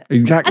 we did it.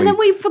 Exactly. And then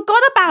we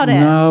forgot about it.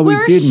 No, we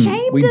didn't.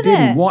 Ashamed we of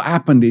didn't. it. What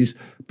happened is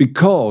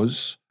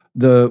because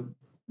the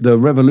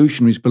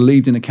revolutionaries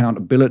believed in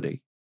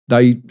accountability,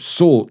 they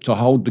sought to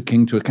hold the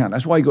king to account.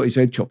 That's why he got his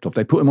head chopped off.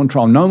 They put him on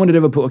trial. No one had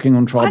ever put a king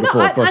on trial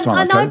before the first time.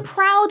 And I'm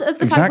proud of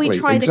the fact we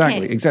tried a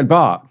king. Exactly.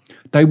 But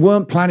they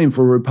weren't planning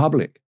for a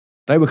republic.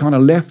 They were kind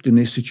of left in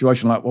this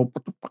situation like, well,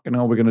 what the fucking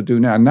hell are we going to do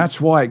now? And that's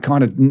why it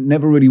kind of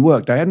never really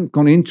worked. They hadn't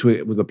gone into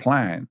it with a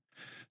plan.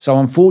 So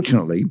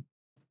unfortunately,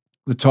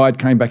 the tide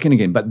came back in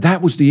again. But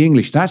that was the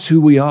English. That's who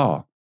we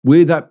are.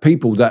 We're that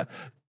people that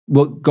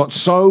got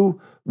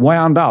so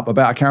wound up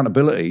about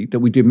accountability that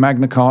we did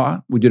Magna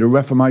Carta, we did a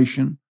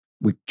Reformation,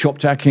 we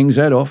chopped our king's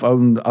head off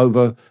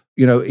over,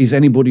 is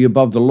anybody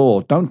above the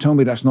law? Don't tell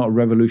me that's not a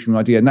revolutionary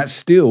idea. And that's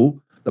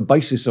still the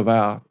basis of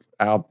our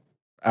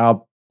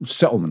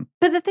settlement.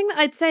 But the thing that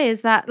I'd say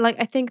is that,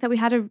 I think that we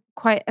had a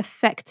quite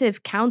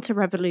effective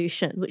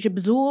counter-revolution, which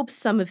absorbs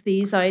some of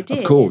these ideas.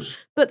 Of course.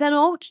 But then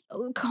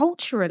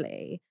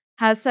culturally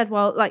has said,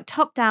 well,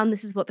 top down,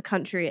 this is what the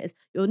country is.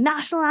 Your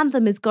national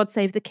anthem is God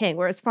Save the King,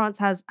 whereas France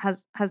has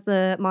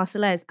the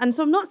Marseillaise. And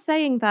so I'm not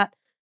saying that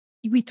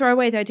we throw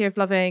away the idea of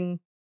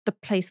loving the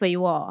place where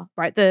you are,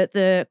 right?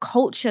 The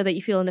culture that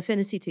you feel an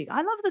affinity to. I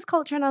love this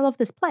culture and I love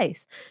this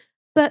place.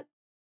 But,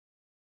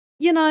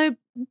 the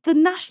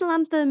national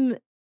anthem,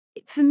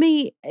 for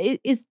me,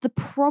 is the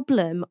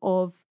problem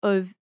of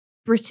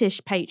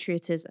British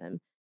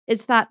patriotism.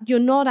 It's that you're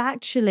not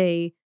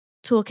actually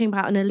talking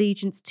about an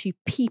allegiance to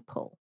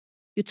people.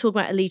 You're talking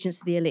about allegiance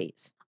to the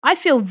elites. I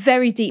feel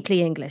very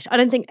deeply English. I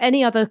don't think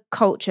any other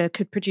culture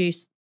could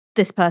produce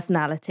this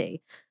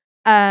personality.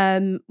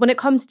 When it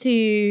comes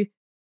to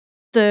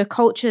the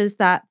cultures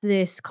that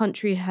this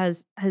country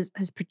has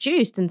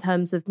produced in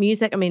terms of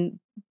music, I mean,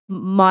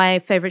 my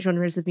favorite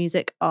genres of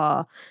music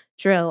are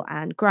drill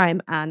and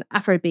grime and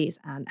Afrobeats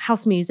and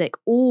house music,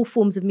 all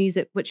forms of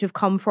music which have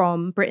come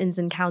from Britain's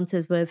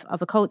encounters with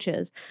other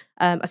cultures.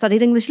 I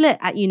studied English Lit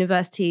at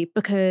university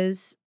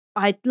because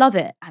I love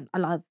it, and I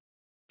love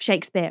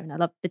Shakespeare and I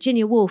love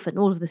Virginia Woolf and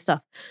all of this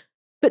stuff.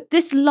 But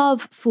this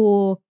love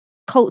for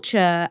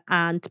culture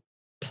and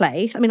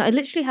place, I mean, I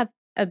literally have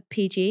a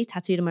PG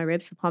tattooed on my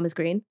ribs for Palmer's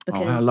Green.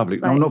 Because, how lovely.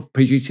 No, not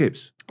PG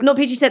tips. Not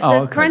PG tips.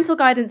 There's Parental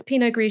Guidance,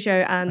 Pinot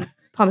Grigio and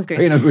Palmer's Green.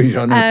 Pinot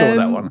Grigio, I never thought of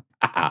that one.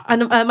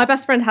 And my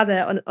best friend has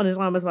it on his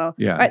arm as well.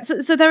 Yeah. Right.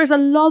 So there is a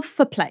love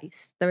for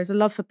place. There is a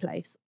love for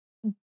place.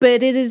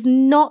 But it is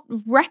not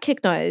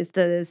recognised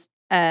as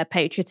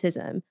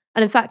patriotism.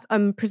 And in fact,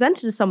 I'm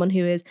presented as someone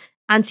who is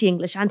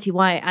anti-English,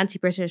 anti-white,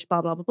 anti-British,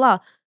 blah, blah, blah, blah,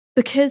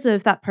 because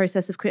of that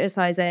process of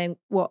criticising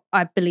what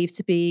I believe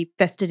to be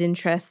vested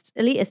interests,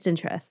 elitist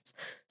interests.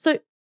 So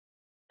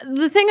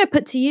the thing I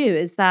put to you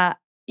is that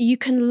you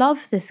can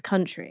love this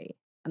country,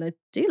 and I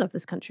do love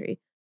this country,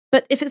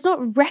 but if it's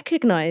not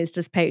recognised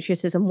as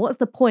patriotism, what's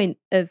the point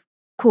of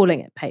calling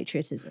it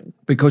patriotism?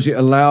 Because it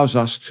allows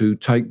us to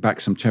take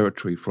back some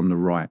territory from the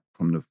right,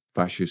 from the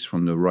fascists,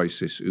 from the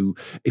racists, who,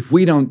 if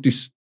we don't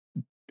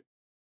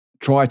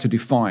try to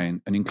define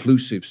an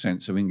inclusive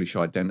sense of English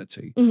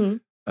identity,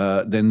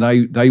 then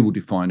they will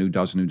define who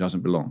does and who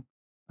doesn't belong.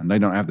 And they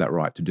don't have that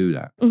right to do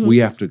that. We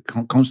have to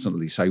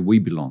constantly say we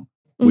belong.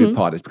 We're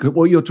part of this. Because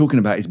what you're talking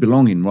about is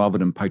belonging rather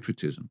than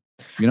patriotism.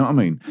 You know what I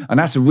mean? And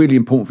that's a really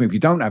important thing. If you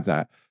don't have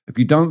that, if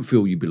you don't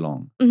feel you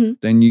belong,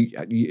 then you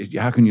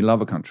how can you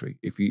love a country?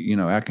 If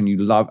how can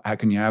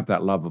you have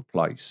that love of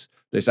place?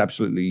 That's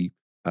absolutely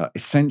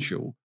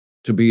essential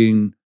to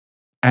being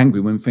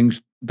angry when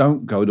things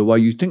don't go the way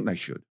you think they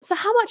should. So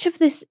how much of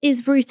this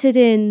is rooted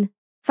in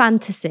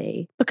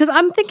fantasy, because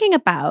I'm thinking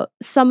about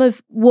some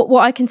of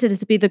what I consider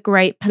to be the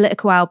great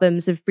political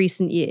albums of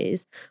recent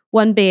years.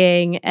 One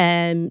being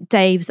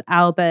Dave's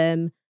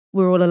album,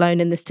 We're All Alone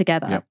in This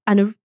Together. Yep. And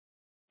a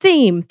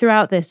theme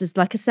throughout this is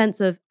like a sense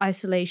of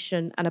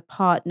isolation and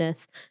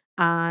apartness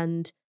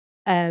and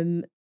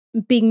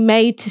being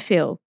made to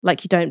feel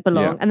like you don't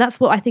belong. Yeah. And that's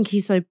what I think he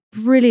so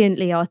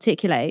brilliantly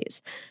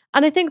articulates.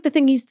 And I think the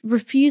thing he's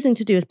refusing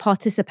to do is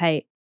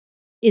participate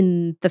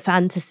in the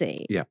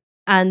fantasy. Yeah.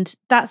 And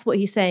that's what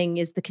he's saying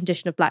is the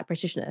condition of Black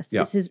Britishness.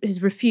 Yeah. It's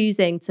his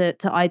refusing to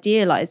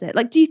idealize it.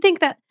 Like, do you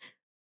think that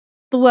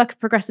the work of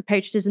progressive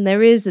patriotism,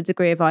 there is a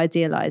degree of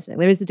idealizing,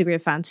 there is a degree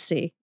of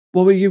fantasy?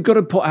 Well, you've got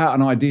to put out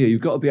an idea.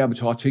 You've got to be able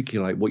to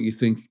articulate what you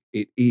think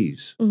it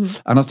is. Mm-hmm.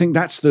 And I think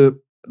that's the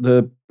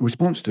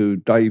response to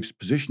Dave's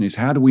position is,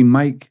 how do we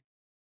make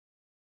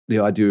the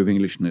idea of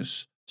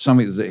Englishness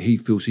something that he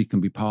feels he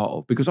can be part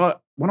of? Because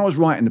when I was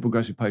writing The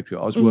Progressive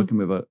Patriot, I was working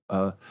with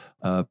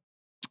a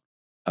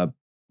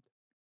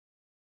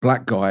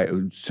black guy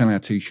who was selling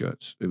out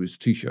T-shirts. It was a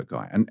T-shirt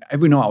guy. And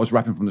every night I was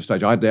rapping from the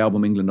stage. I had the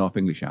album England Half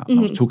English out. And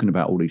I was talking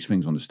about all these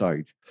things on the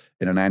stage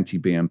in an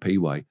anti-BNP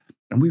way.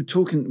 And we were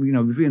talking,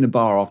 we'd be in a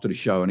bar after the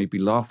show and he'd be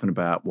laughing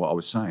about what I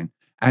was saying.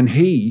 And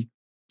he,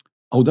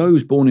 although he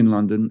was born in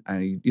London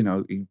and he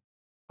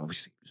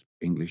obviously was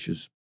English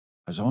as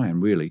I am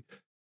really,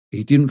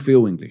 he didn't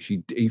feel English.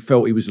 He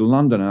felt he was a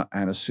Londoner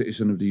and a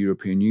citizen of the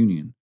European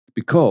Union,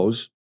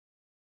 because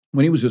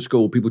when he was at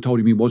school, people told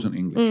him he wasn't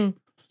English.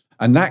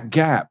 And that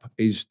gap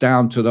is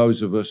down to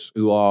those of us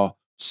who are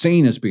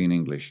seen as being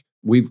English.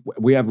 We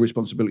have a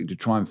responsibility to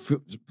try and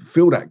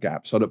fill that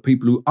gap so that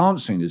people who aren't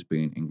seen as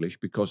being English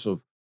because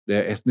of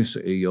their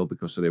ethnicity or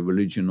because of their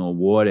religion or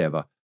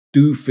whatever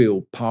do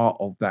feel part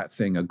of that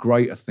thing, a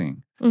greater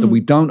thing, that we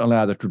don't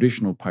allow the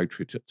traditional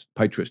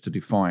patriots to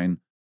define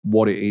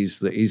what it is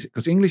that is,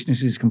 because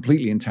Englishness is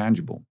completely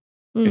intangible.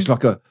 It's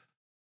like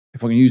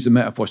if I can use the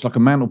metaphor, it's like a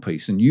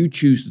mantelpiece, and you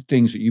choose the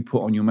things that you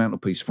put on your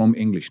mantelpiece from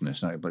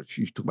Englishness. No, but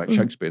you talk about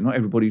Shakespeare. Not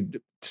everybody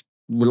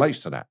relates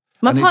to that.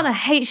 My partner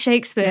hates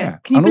Shakespeare. Yeah.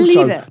 Can you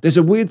believe it? There's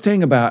a weird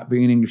thing about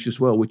being English as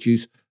well, which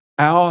is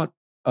our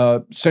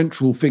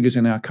central figures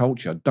in our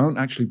culture don't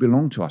actually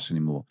belong to us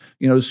anymore.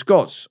 The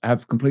Scots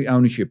have complete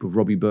ownership of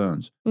Robbie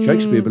Burns.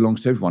 Shakespeare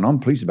belongs to everyone. I'm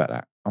pleased about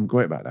that. I'm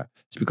great about that.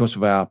 It's because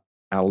of our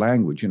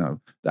language,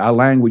 our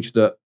language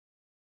that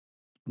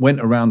went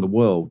around the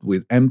world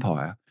with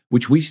empire,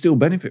 which we still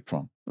benefit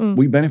from.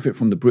 We benefit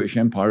from the British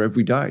Empire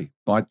every day.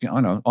 I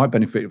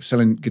benefit from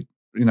selling,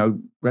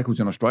 records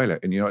in Australia,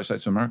 in the United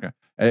States of America,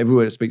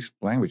 everywhere that speaks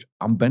language.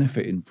 I'm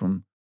benefiting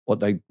from what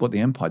the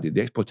empire did,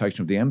 the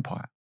exploitation of the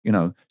empire.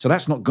 So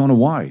that's not gone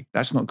away.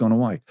 That's not gone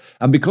away.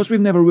 And because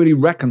we've never really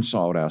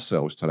reconciled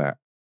ourselves to that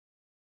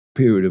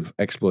period of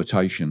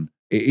exploitation,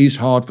 it is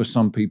hard for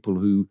some people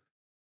who,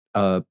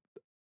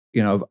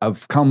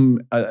 have come,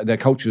 their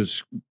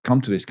cultures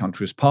come to this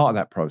country as part of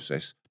that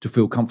process to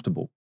feel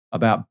comfortable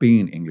about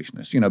being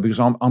Englishness. Because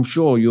I'm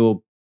sure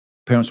your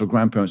parents or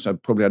grandparents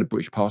have probably had a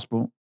British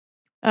passport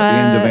at the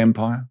end of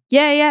empire.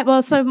 Yeah.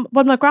 Well, so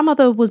when my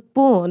grandmother was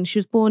born, she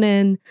was born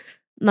in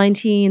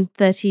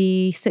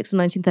 1936 or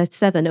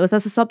 1937. It was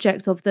as a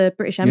subject of the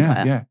British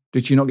Empire. Yeah.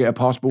 Did she not get a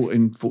passport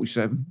in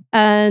 47?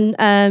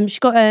 And she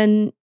got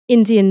an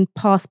Indian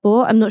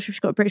passport. I'm not sure if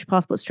she got a British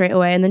passport straight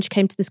away. And then she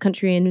came to this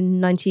country in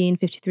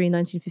 1953,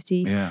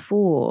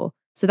 1954. Yeah.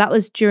 So that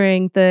was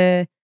during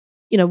the,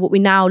 what we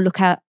now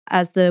look at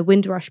as the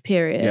Windrush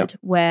period,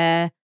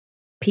 where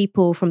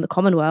people from the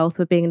Commonwealth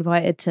were being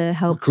invited to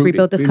help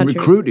rebuild this country.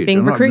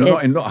 Being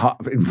recruited.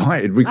 Not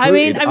invited,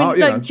 recruited. I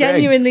mean,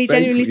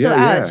 genuinely sought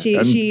out.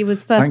 She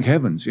was first, thank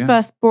heavens,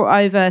 first brought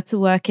over to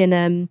work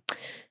in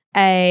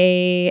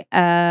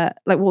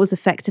what was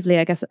effectively,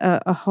 I guess,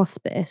 a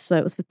hospice. So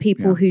it was for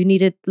people who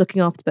needed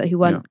looking after but who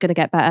weren't going to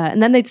get better.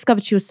 And then they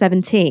discovered she was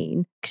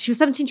 17. Because she was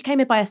 17, she came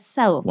here by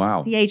herself. Wow.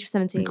 At the age of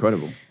 17.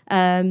 Incredible.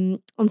 And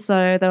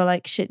so they were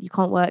like, shit, you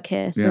can't work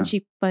here. So then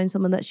she phoned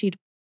someone that she'd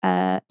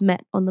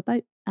met on the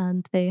boat,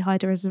 and they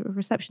hired her as a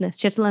receptionist.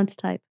 She had to learn to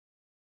type.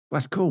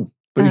 That's cool.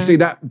 But you see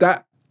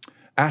that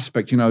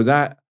aspect,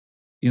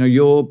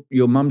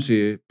 your mum's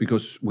here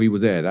because we were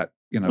there. That,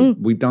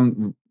 we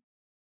don't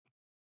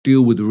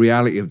deal with the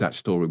reality of that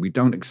story. We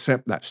don't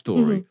accept that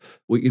story.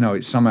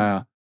 It's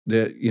somehow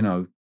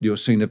that, you're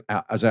seen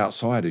as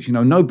outsiders.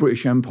 No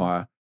British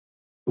Empire,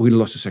 we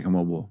lost the Second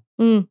World War.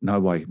 No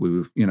way. We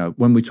were,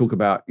 when we talk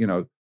about,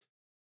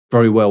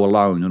 very well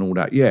alone and all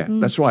that. Yeah,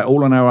 that's right.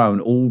 All on our own,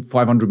 all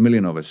 500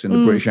 million of us in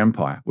the British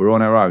Empire. We're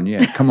on our own.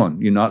 Yeah, come on,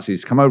 you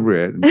Nazis, come over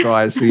here and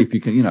try and see if you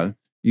can,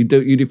 you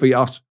defeat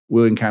us.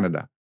 We're in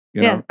Canada.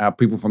 Our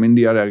people from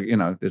India,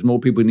 there's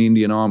more people in the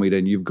Indian army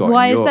than you've got.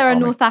 Why in is there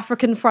army. a North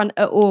African front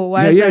at all?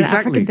 Why is there an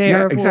African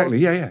theatre of war? Exactly.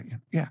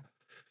 Yeah.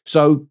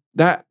 So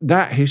that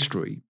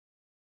history,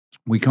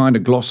 we kind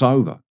of gloss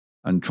over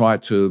and try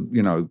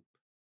to,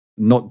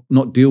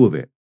 not deal with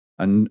it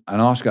and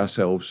ask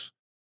ourselves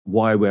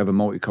why we have a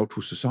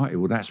multicultural society.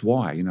 Well, that's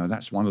why,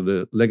 that's one of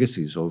the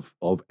legacies of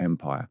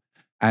empire.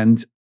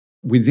 And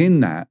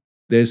within that,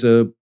 there's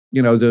a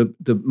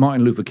the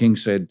Martin Luther King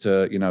said,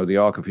 the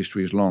arc of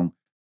history is long,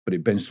 but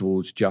it bends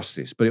towards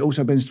justice. But it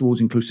also bends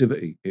towards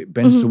inclusivity. It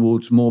bends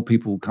towards more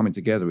people coming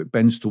together. It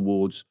bends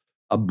towards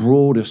a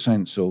broader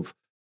sense of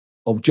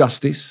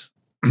justice,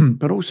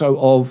 but also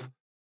of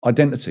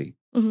identity.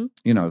 And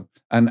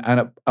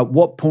at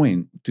what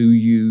point do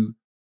you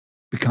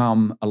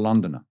become a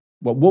Londoner?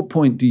 Well, at what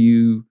point do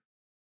you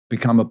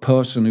become a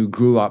person who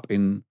grew up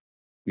in,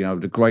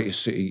 the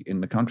greatest city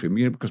in the country?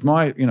 Because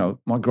my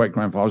great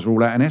grandfathers were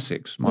all out in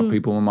Essex. My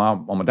people on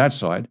my dad's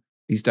side,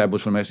 his dad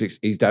was from Essex.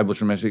 His dad was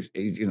from Essex.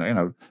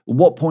 At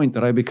what point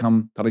did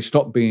they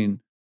stop being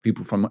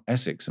people from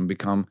Essex and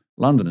become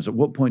Londoners? At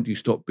what point do you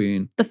stop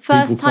being the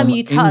first time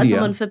you tell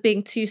someone for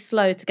being too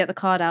slow to get the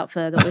card out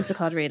for the Oyster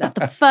card reader?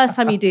 The first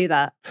time you do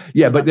that.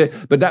 Yeah, but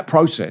that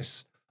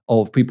process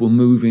of people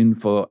moving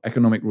for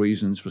economic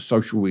reasons, for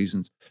social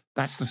reasons,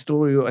 that's the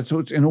story. It's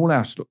in all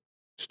our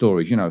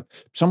stories.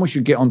 Someone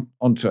should get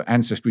onto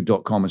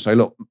Ancestry.com and say,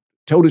 look,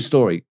 tell this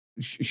story.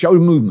 Show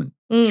movement.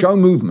 Show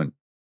movement.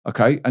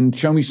 Okay, and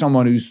show me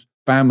someone whose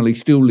family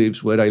still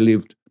lives where they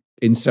lived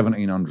in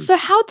 1700. So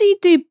how do you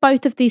do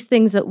both of these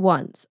things at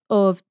once,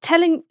 of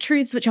telling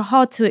truths which are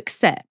hard to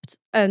accept?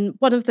 And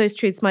one of those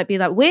truths might be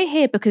like, we're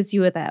here because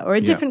you were there. Or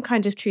a different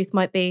kind of truth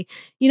might be,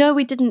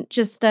 we didn't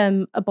just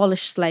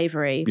abolish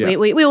slavery. Yeah.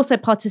 We also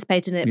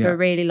participated in it for a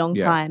really long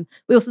time.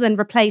 We also then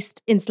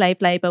replaced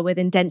enslaved labour with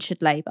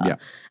indentured labour.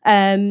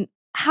 Yeah.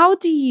 How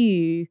do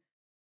you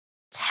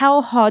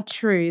tell hard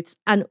truths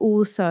and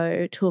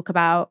also talk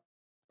about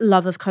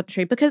love of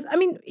country? Because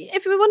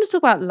if we want to talk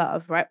about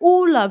love, right,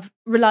 all love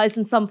relies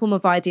on some form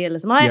of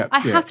idealism. I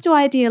have to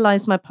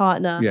idealize my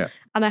partner,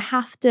 and I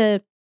have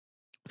to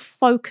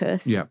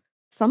focus.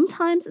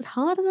 Sometimes it's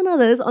harder than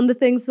others on the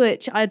things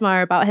which I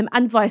admire about him,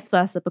 and vice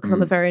versa, because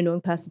I'm a very annoying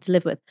person to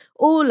live with.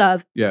 All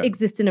love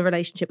exists in a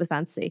relationship with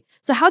fantasy.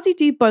 So how do you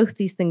do both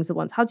these things at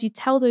once? How do you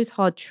tell those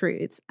hard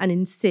truths and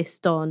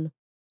insist on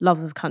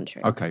love of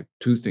country? Okay,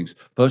 two things.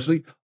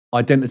 Firstly,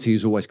 identity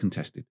is always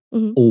contested,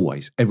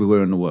 always,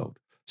 everywhere in the world.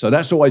 So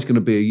that's always going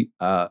to be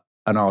an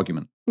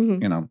argument,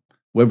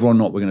 whether or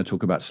not we're going to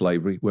talk about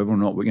slavery, whether or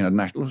not we're,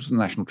 the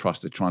National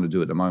Trust is trying to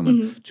do at the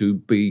moment, to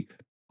be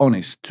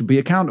honest, to be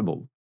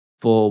accountable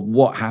for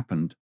what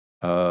happened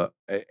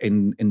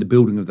in the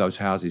building of those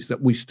houses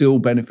that we still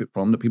benefit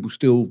from, that people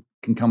still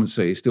can come and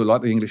see, still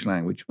like the English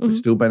language, but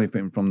still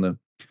benefiting from the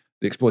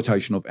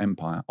exploitation of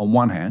empire. On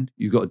one hand,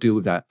 you've got to deal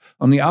with that.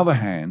 On the other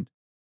hand,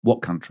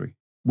 what country?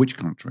 Which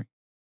country?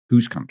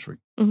 Whose country?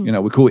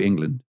 We call it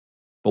England,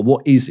 but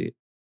what is it?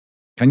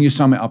 Can you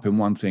sum it up in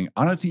one thing?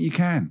 I don't think you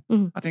can.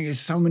 I think there's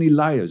so many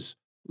layers,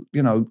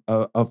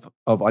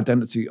 of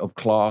identity, of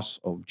class,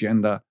 of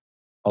gender,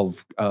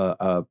 of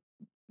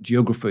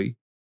geography.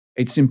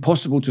 It's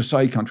impossible to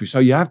say country. So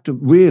you have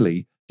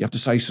to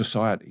say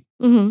society.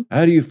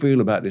 How do you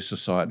feel about this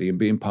society and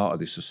being part of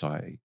this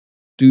society?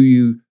 Do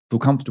you feel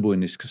comfortable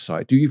in this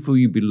society? Do you feel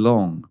you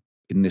belong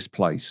in this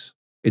place,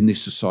 in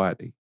this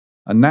society?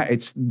 And I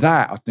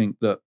think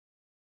that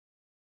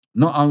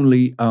not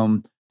only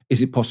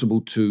is it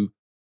possible to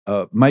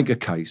make a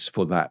case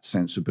for that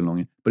sense of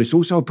belonging, but it's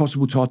also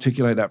possible to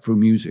articulate that through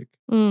music.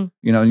 And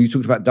you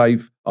talked about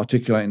Dave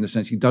articulating the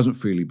sense he doesn't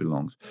feel he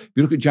belongs. If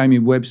you look at Jamie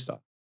Webster,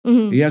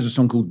 he has a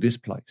song called This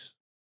Place,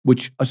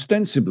 which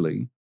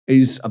ostensibly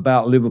is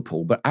about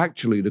Liverpool, but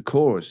actually the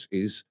chorus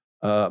is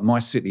my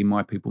city,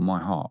 my people, my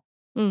heart.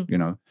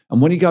 And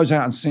when he goes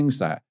out and sings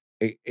that,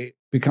 it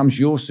becomes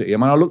your city.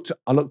 I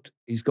looked,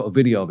 he's got a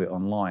video of it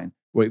online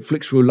where it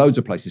flicks through loads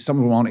of places. Some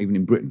of them aren't even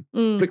in Britain.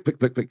 Flick, flick,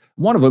 flick, flick.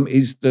 One of them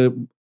is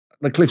the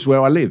cliffs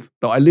where I live,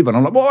 that I live on.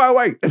 I'm like,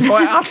 wait, it's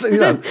my us,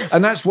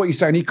 And that's what he's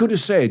saying. He could have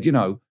said,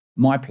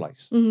 my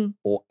place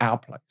or our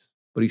place,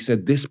 but he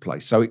said this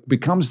place. So it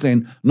becomes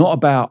then not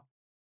about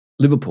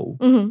Liverpool,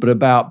 but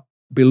about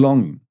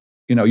belonging.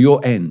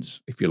 Your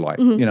ends, if you like.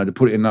 To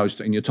put it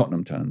in your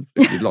Tottenham terms,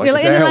 if you'd like.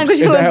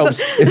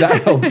 If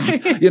that helps.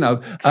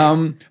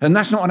 And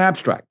that's not an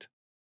abstract.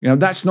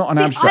 That's not an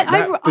abstract.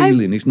 That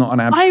feeling is not an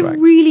abstract.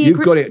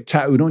 You've got it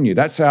tattooed on you.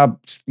 That's how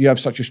you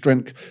have such a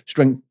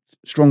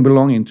strong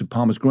belonging to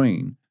Palmer's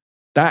Green.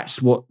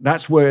 That's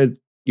where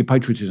your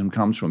patriotism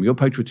comes from. Your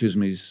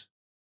patriotism is,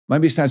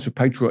 maybe it stands for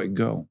patriotic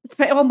girl.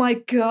 Oh my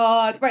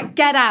God. Right,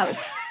 get out.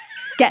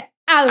 Get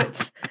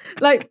out.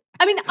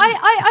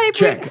 I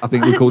check, I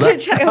think we call that.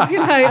 Check.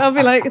 I'll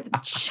be like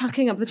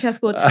chucking up the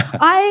chessboard.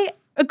 I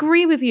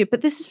agree with you, but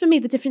this is for me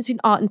the difference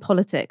between art and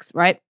politics,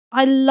 right?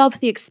 I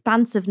love the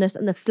expansiveness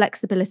and the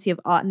flexibility of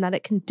art, and that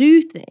it can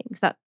do things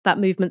that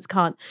movements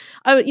can't.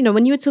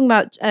 When you were talking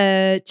about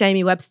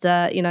Jamie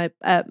Webster,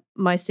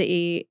 my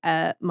city,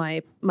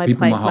 my people,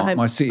 place, my home,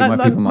 my city, my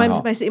people, my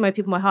heart. My city, my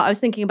people, my heart. I was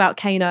thinking about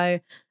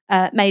Kano,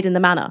 Made in the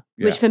Manor,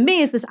 which for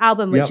me is this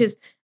album, which is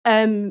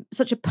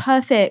such a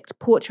perfect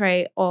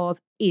portrait of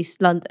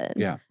East London.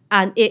 Yeah,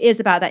 and it is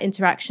about that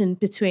interaction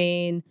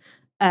between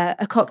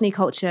a Cockney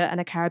culture and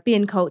a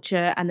Caribbean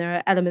culture, and there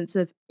are elements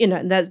of,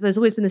 there's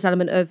always been this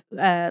element of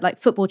like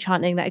football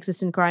chanting that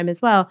exists in grime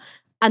as well.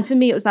 And for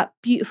me, it was that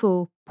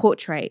beautiful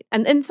portrait,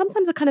 and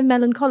sometimes a kind of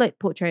melancholic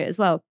portrait as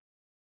well.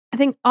 I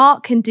think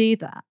art can do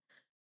that.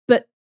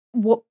 But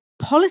what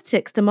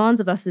politics demands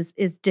of us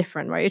is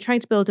different, right? You're trying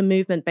to build a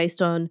movement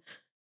based on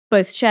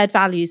both shared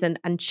values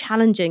and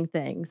challenging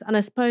things. And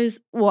I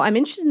suppose what I'm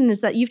interested in is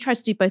that you've tried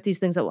to do both these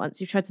things at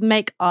once. You've tried to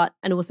make art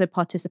and also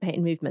participate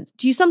in movements.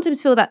 Do you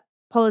sometimes feel that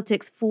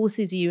politics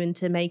forces you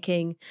into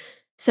making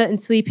certain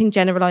sweeping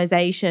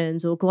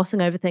generalizations or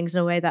glossing over things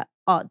in a way that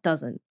art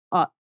doesn't?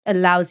 Art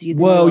allows you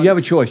the nuance. You have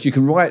a choice. You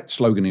can write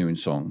sloganeering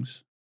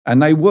songs,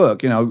 and they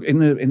work. In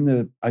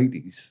the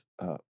 80s,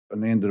 at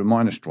the end of the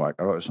miners' strike,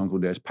 I wrote a song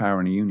called "There's Power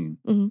in the Union,"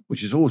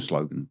 which is all a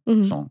slogan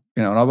song.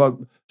 And I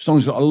wrote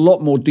songs that are a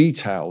lot more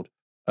detailed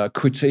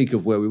critique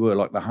of where we were,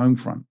 like the Home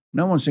Front.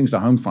 No one sings the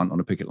Home Front on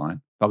a picket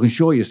line. I can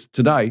assure you,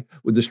 today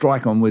with the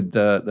strike on with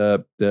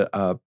the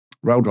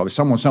rail drivers,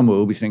 someone somewhere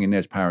will be singing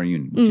 "There's Power in the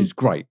Union," which is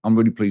great. I'm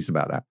really pleased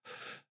about that.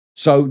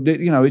 So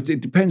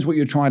it depends what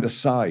you're trying to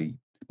say.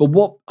 But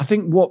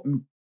what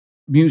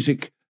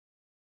music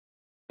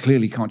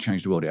clearly can't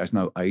change the world. It has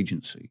no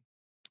agency.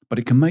 But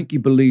it can make you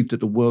believe that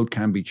the world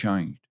can be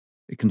changed.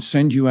 It can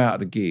send you out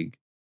at a gig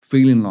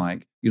feeling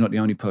like you're not the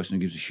only person who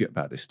gives a shit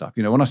about this stuff.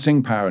 When I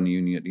sing Power in the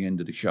Union at the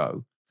end of the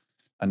show,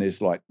 and there's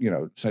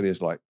say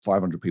there's like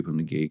 500 people in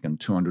the gig and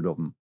 200 of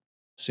them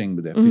sing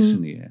with their fists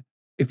in the air.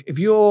 If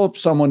you're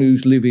someone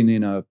who's living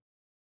in or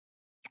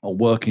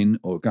working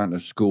or going to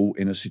school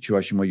in a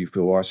situation where you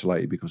feel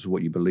isolated because of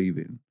what you believe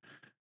in,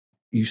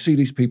 you see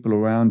these people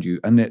around you,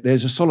 and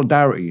there's a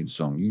solidarity in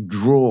song. You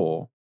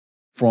draw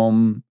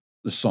from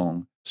the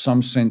song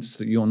some sense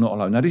that you're not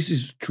alone. Now, this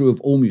is true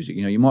of all music.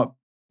 You go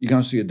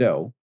and see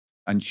Adele,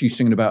 and she's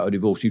singing about her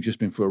divorce. You've just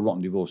been through a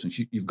rotten divorce, and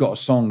you've got a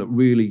song that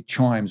really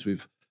chimes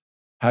with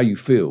how you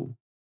feel.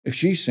 If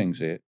she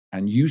sings it,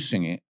 and you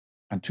sing it,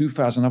 and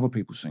 2,000 other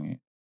people sing it,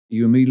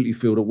 you immediately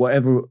feel that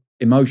whatever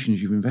emotions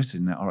you've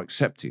invested in that are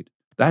accepted.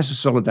 There's a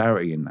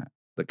solidarity in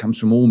that comes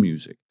from all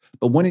music.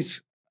 But when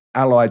it's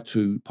allied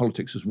to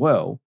politics as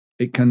well,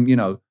 it can,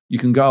 you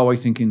can go away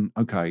thinking,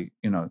 okay,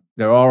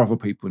 there are other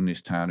people in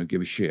this town who give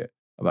a shit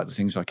about the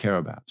things I care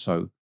about.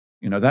 So,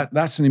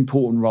 that's an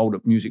important role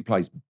that music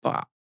plays,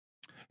 but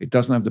it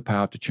doesn't have the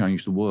power to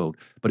change the world.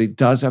 But it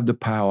does have the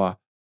power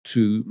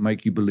to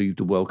make you believe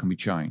the world can be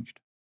changed,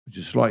 which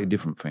is a slightly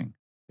different thing.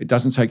 It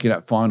doesn't take you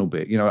that final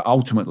bit.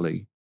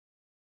 Ultimately,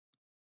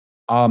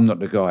 I'm not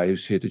the guy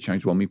who's here to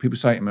change the world. I mean, people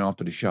say to me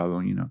after the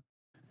show,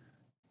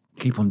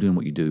 keep on doing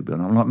what you do. But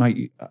I'm like,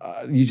 mate,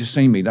 you just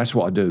seen me. That's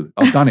what I do.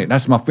 I've done it.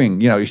 That's my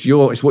thing.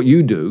 It's what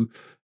you do,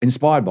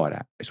 inspired by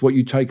that. It's what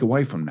you take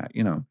away from that,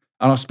 And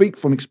I speak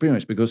from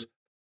experience because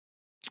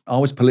I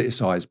was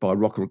politicized by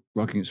Rock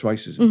Against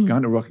Racism.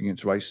 Going to Rock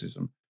Against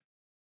Racism,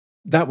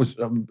 that was,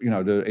 in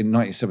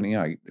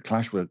 1978, the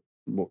Clash were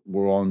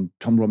on,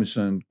 Tom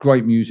Robinson,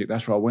 great music.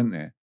 That's why I went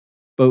there.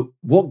 But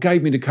what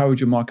gave me the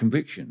courage of my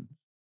conviction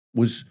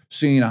was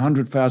seeing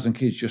 100,000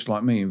 kids just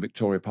like me in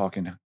Victoria Park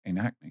in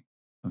Hackney.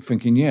 And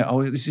thinking,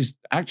 this is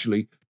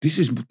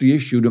the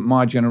issue that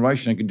my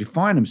generation can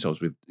define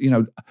themselves with,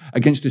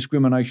 against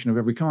discrimination of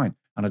every kind.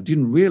 And I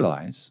didn't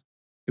realize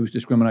it was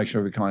discrimination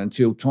of every kind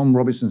until Tom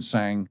Robinson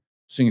sang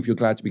Sing If You're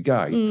Glad to Be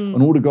Gay.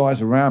 And all the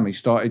guys around me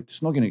started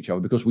snogging each other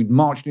because we'd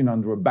marched in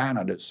under a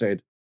banner that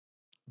said,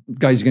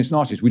 Gays Against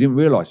Nazis. We didn't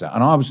realize that.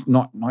 And I was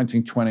not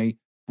 19, 20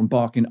 from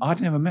Barking.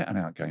 I'd never met an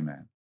out gay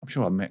man. I'm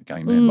sure I'd met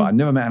gay men, but I'd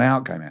never met an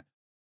out gay man.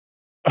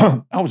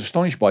 I was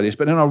astonished by this,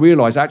 but then I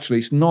realized actually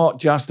it's not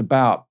just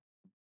about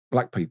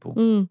black people.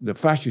 The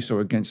fascists are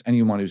against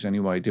anyone who's any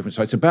way different.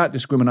 So it's about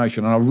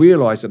discrimination. And I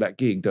realized at that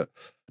gig that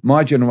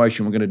my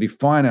generation were going to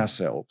define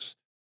ourselves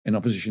in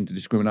opposition to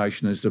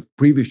discrimination as the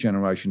previous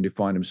generation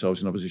defined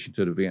themselves in opposition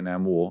to the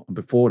Vietnam War. And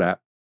before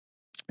that,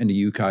 in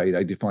the UK,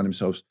 they defined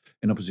themselves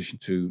in opposition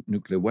to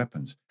nuclear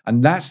weapons.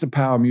 And that's the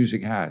power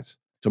music has,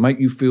 to make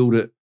you feel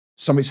that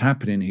something's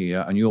happening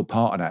here and you're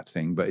part of that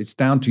thing. But it's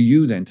down to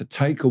you then to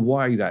take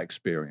away that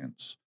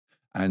experience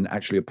and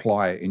actually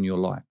apply it in your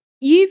life.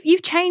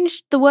 You've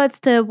changed the words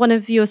to one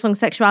of your songs,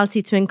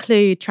 Sexuality, to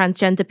include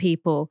transgender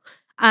people.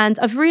 And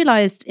I've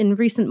realised in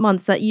recent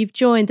months that you've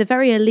joined a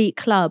very elite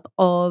club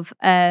of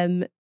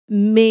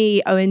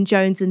me, Owen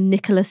Jones, and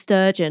Nicola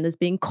Sturgeon as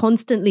being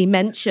constantly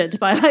mentioned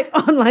by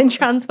online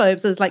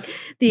transphobes as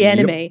the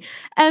enemy.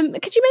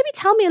 Could you maybe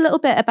tell me a little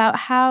bit about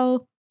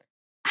how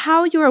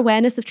your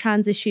awareness of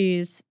trans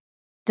issues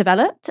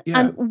developed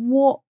and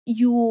what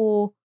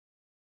your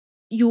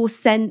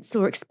sense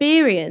or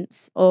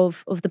experience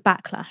of the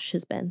backlash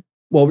has been?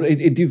 Well,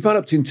 it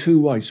developed in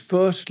two ways.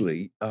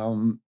 Firstly,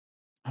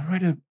 I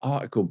read an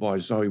article by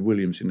Zoe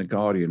Williams in The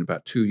Guardian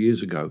about 2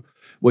 years ago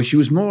where she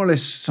was more or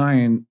less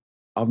saying,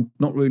 I'm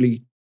not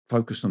really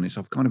focused on this.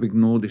 I've kind of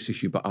ignored this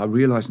issue, but I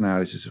realise now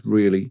this is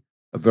really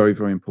a very,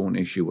 very important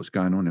issue, what's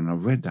going on. And I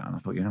read that and I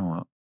thought, you know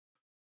what?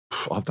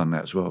 I've done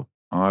that as well.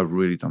 I've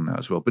really done that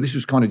as well. But this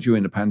was kind of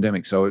during the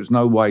pandemic, so it was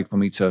no way for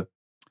me to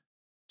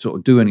sort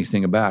of do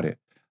anything about it.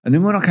 And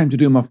then when I came to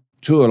do my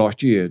tour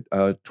last year,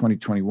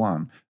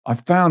 2021, I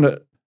found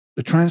that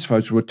the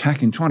transphobes were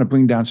trying to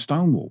bring down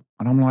Stonewall.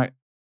 And I'm like,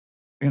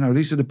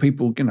 these are the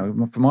people,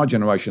 for my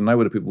generation, they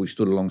were the people we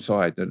stood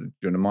alongside during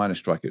the miners'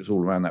 strike. It was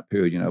all around that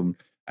period,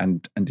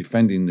 and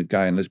defending the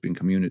gay and lesbian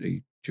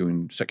community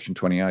during Section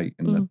 28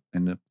 in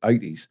the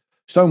 80s.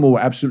 Stonewall were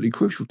absolutely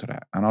crucial to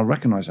that, and I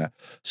recognise that.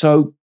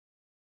 So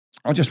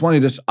I just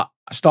wanted to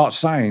start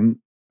saying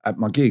at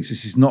my gigs,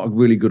 this is not a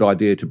really good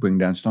idea to bring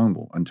down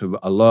Stonewall, and to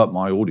alert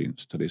my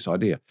audience to this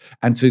idea.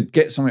 And to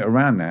get something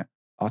around that,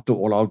 I thought,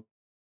 well, I'll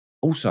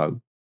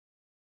also,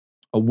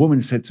 a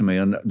woman said to me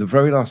on the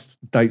very last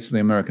dates of the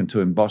American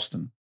tour in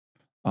Boston,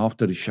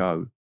 after the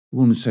show, a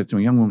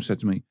young woman said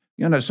to me,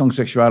 you know that song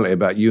Sexuality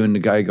about you and the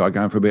gay guy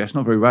going for a beer? It's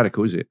not very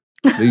radical, is it?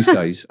 These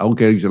days, old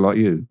gays are like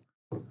you.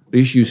 The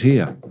issue's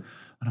here.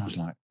 And I was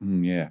like,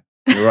 yeah,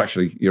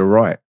 you're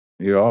right.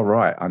 You are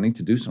right. I need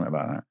to do something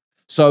about that.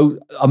 So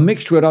a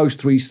mixture of those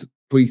three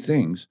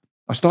things.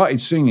 I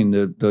started singing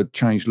the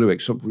changed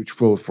lyrics, which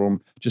were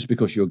from just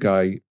because you're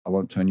gay, I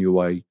won't turn you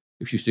away.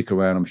 If you stick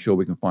around, I'm sure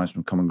we can find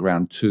some common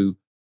ground. To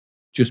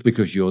just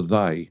because you're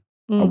they,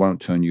 I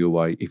won't turn you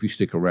away. If you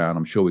stick around,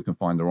 I'm sure we can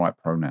find the right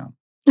pronoun.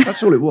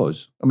 That's all it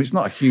was. I mean, it's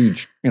not a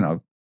huge,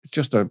 it's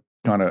just a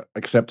kind of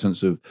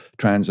acceptance of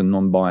trans and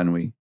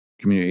non-binary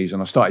communities.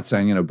 And I started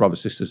saying,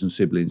 brothers, sisters and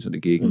siblings at the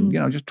gig and,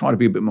 just try to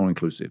be a bit more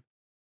inclusive.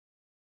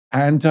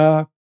 And,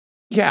 I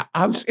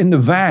was in the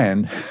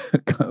van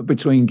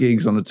between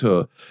gigs on the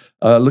tour,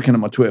 looking at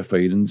my Twitter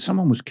feed, and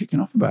someone was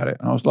kicking off about it.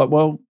 And I was like,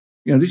 well,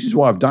 this is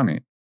why I've done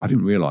it. I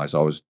didn't realize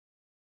I was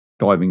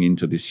diving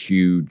into this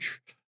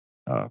huge,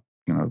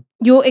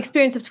 Your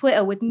experience of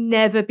Twitter would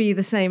never be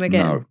the same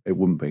again. No, it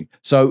wouldn't be.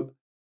 So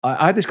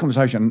I had this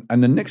conversation,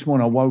 and the next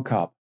morning I woke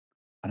up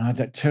and I had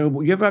that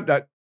terrible, you ever have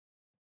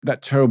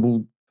that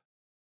terrible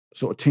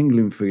sort of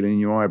tingling feeling in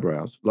your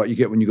eyebrows, like you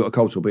get when you got a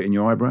cold sore bit in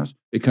your eyebrows?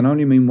 It can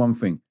only mean one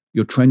thing.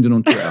 You're trending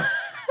on Twitter.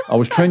 I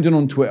was trending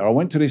on Twitter.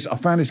 I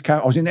found this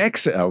I was in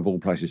Exeter of all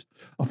places.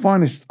 I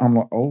find this, I'm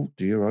like, oh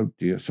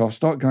dear. So I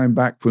start going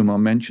back through my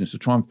mentions to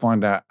try and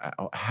find out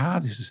how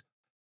this has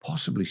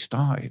possibly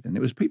started. And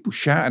it was people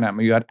shouting at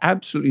me. You had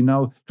absolutely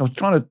I was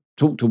trying to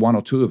talk to one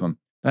or two of them.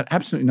 They had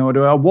absolutely no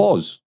idea who I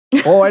was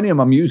or any of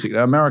my music.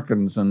 They're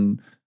Americans. And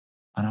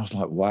I was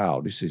like,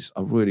 wow,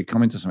 I've really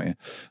come into something.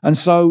 And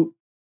so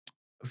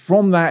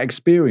from that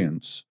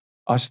experience,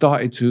 I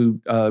started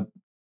to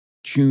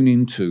tune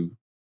into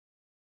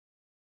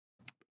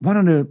one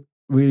of the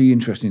really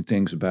interesting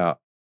things about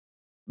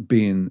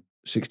being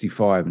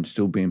 65 and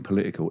still being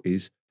political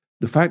is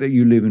the fact that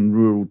you live in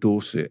rural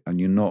Dorset and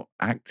you're not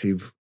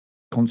active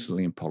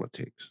constantly in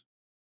politics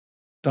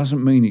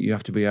doesn't mean that you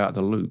have to be out of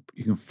the loop.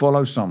 You can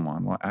follow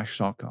someone like Ash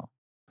Sarkar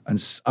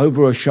and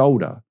over her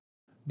shoulder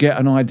get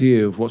an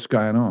idea of what's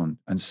going on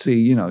and see,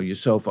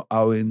 yourself at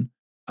Owen,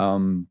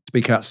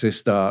 Speak Out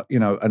Sister,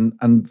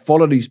 and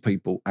follow these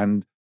people,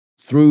 and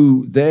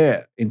through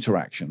their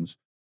interactions,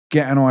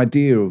 get an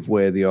idea of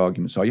where the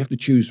arguments are. You have to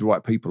choose the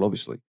right people,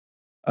 obviously.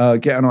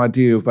 Get an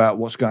idea about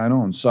what's going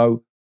on.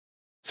 So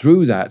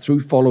through that, through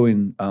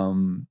following,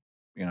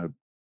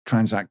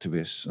 trans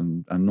activists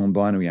and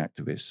non-binary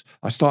activists,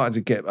 I started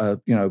to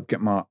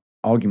get my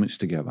arguments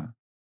together.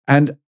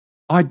 And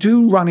I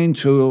do run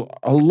into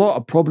a lot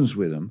of problems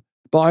with them,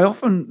 but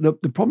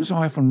the problems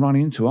I often run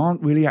into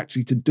aren't really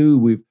actually to do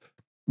with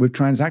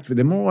trans activists.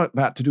 They're more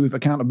about to do with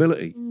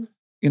accountability.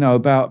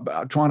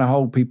 About trying to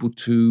hold people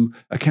to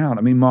account.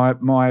 I mean,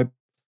 my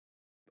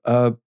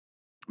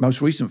most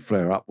recent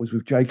flare-up was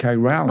with J.K.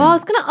 Rowling. Well, I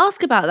was going to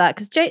ask about that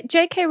because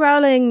J.K.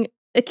 Rowling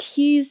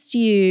accused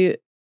you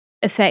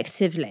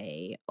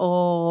effectively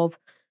of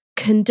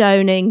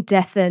condoning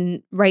death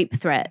and rape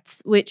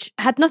threats, which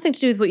had nothing to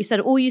do with what you said.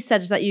 All you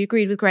said is that you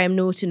agreed with Graham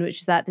Norton, which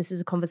is that this is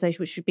a conversation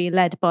which should be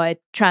led by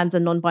trans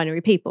and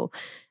non-binary people.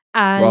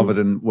 And rather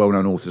than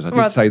well-known authors. I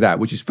did say that,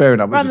 which is fair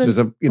enough, which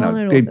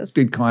is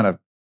did kind of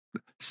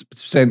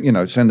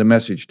send a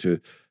message to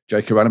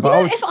J.K. Rowling.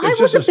 But if I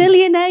was a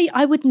billionaire,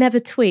 I would never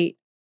tweet.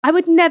 I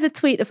would never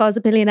tweet if I was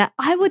a billionaire.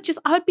 I would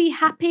be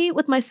happy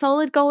with my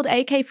solid gold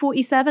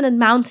AK-47 and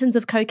mountains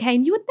of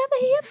cocaine. You would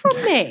never hear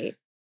from me.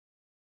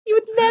 You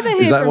would never hear from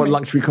me. Is that what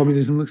luxury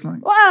communism looks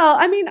like? Well,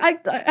 I mean,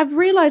 I've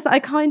realized that I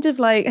kind of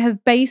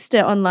have based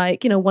it on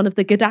one of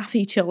the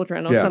Gaddafi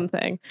children or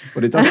something.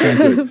 But it does sound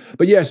good.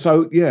 But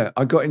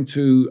I got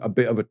into a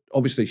bit of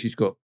obviously she's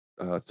got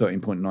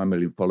 13.9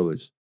 million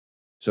followers.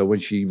 So when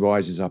she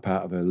rises up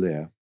out of her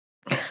lair,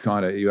 it's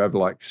kind of, you have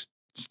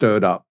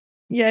stirred up.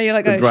 Yeah, you're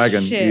like, the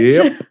dragon. Shit.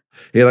 Yep,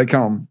 here they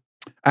come.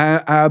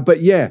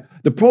 But yeah,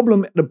 the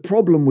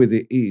problem with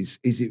it is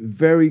it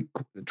very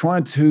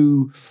trying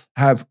to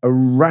have a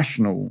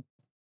rational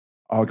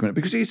argument,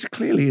 because it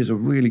clearly is a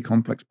really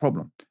complex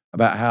problem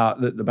about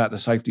the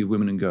safety of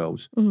women and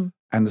girls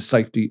and the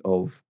safety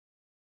of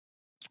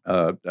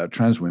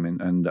trans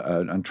women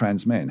and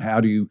trans men.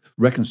 How do you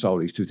reconcile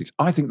these two things?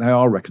 I think they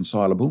are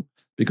reconcilable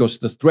because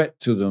the threat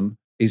to them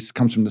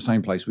comes from the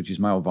same place, which is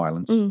male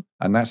violence.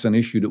 And that's an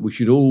issue that we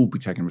should all be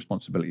taking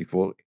responsibility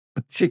for,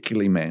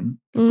 particularly men,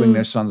 to bring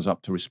their sons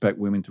up to respect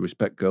women, to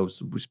respect girls,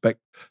 to respect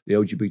the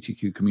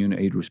LGBTQ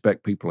community, to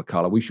respect people of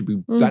colour. We should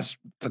be, that's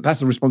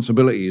the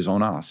responsibility is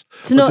on us.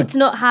 To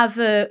not have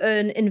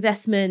an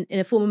investment in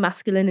a form of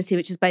masculinity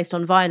which is based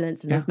on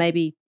violence and is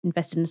maybe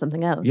invested in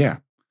something else. Yeah.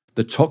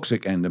 the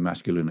toxic end of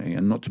masculinity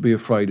and not to be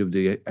afraid of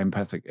the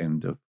empathic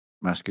end of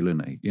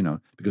masculinity,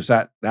 because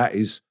that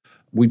is,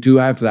 we do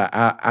have that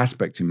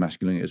aspect in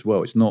masculinity as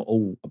well. It's not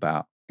all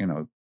about,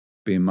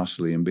 being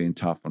muscly and being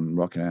tough and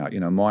rocking out.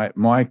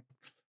 My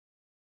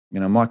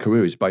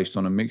career is based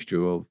on a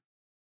mixture of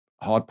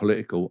hard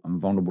political and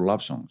vulnerable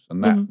love songs.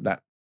 And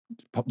that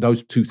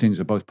those two things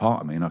are both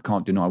part of me, and I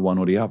can't deny one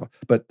or the other.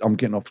 But I'm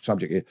getting off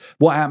subject here.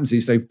 What happens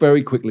is they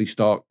very quickly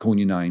start calling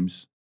you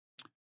names.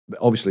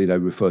 Obviously, they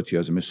refer to you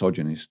as a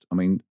misogynist. I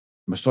mean,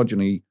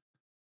 misogyny,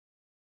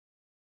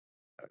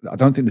 I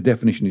don't think the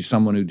definition is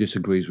someone who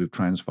disagrees with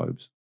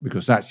transphobes,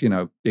 because that's,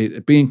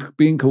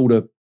 being called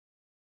a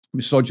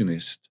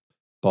misogynist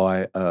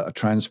by a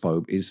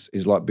transphobe is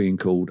like being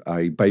called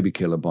a baby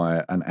killer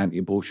by an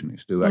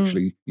anti-abortionist who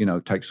actually,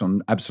 takes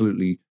on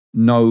absolutely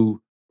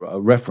no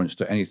reference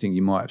to anything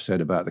you might have said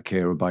about the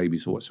care of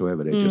babies or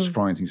whatsoever. They're just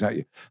throwing things at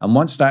you. And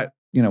once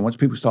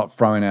people start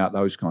throwing out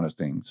those kind of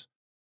things,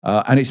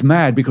 and it's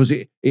mad because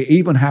it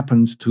even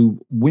happens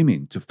to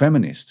women, to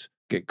feminists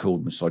get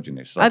called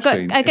misogynists. I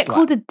get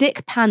called a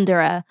dick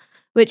panderer,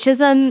 which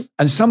is and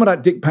some of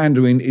that dick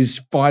pandering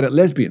is fired at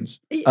lesbians.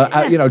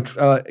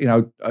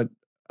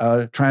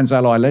 Trans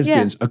ally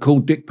lesbians are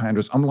called dick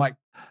panderers. I'm like,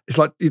 it's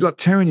like you're like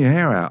tearing your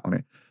hair out on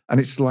it,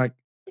 and it's like.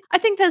 I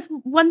think there's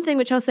one thing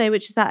which I'll say,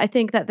 which is that I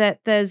think that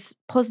there's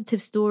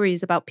positive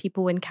stories about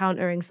people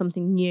encountering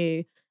something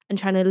new and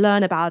trying to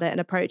learn about it and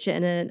approach it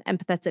in an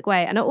empathetic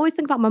way. And I always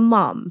think about my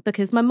mum,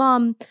 because my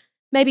mum,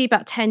 maybe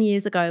about 10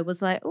 years ago,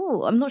 was like,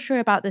 oh, I'm not sure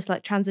about this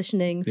like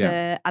transitioning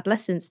for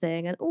adolescence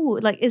thing. And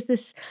is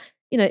this,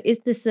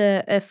 is this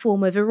a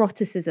form of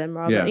eroticism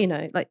rather,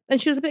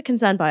 and she was a bit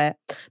concerned by it.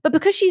 But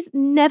because she's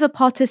never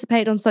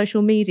participated on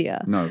social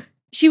media. No.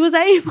 She was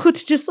able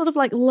to just sort of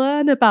like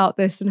learn about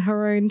this in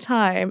her own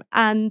time.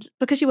 And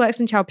because she works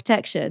in child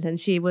protection and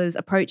she was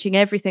approaching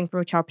everything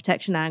from a child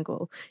protection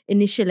angle,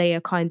 initially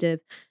a kind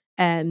of,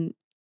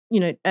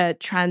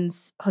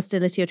 trans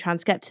hostility or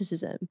trans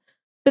skepticism.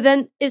 But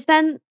then it's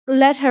then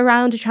led her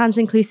around to trans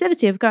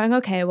inclusivity of going,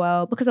 okay,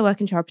 well, because I work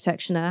in child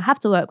protection, I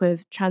have to work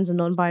with trans and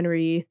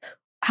non-binary youth.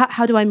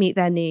 How do I meet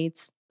their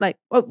needs? Like,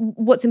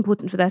 what's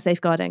important for their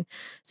safeguarding?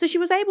 So she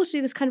was able to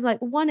do this kind of like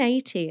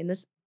 180 in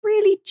this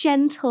really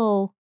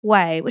gentle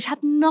way, which had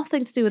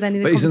nothing to do with any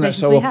of the conversations we had. But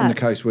isn't that so often the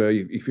case where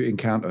if you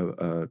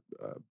encounter,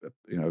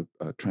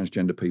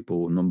 transgender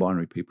people or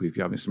non-binary people, if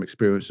you're having some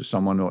experience with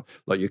someone, or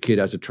like your kid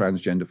has a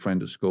transgender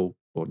friend at school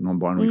or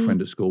non-binary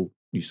friend at school,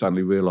 you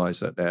suddenly realise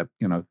that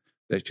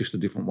there's just a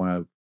different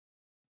way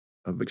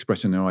of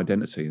expressing their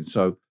identity. And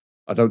so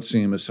I don't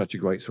see them as such a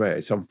great threat.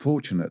 It's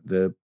unfortunate.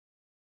 The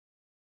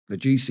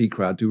GC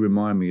crowd do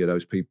remind me of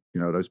those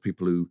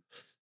people who,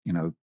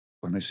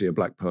 when they see a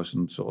black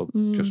person sort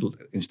of just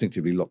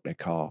instinctively lock their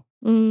car,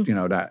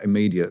 that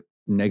immediate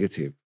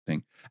negative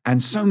thing.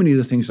 And so many of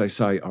the things they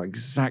say are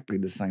exactly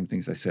the same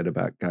things they said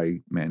about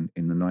gay men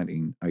in the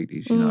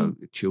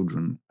 1980s,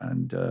 children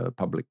and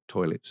public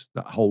toilets.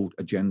 That whole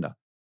agenda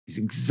is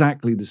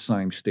exactly the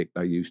same stick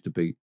they used to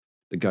beat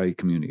the gay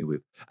community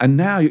with. And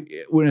now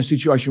we're in a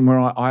situation where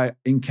I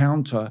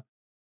encounter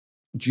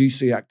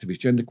GC activists,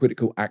 gender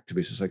critical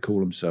activists, as they call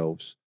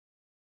themselves,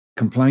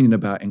 complaining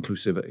about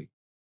inclusivity.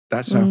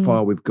 That's how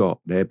far we've got.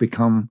 They've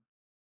become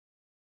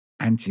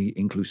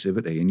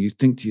anti-inclusivity. And you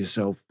think to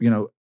yourself,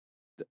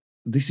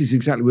 this is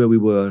exactly where we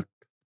were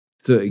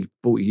 30,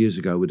 40 years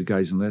ago with the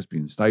gays and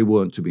lesbians. They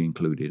weren't to be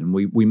included. And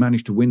we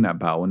managed to win that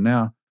battle.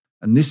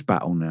 And this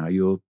battle now,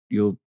 you're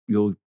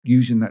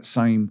using that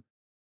same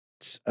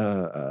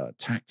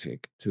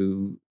tactic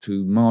to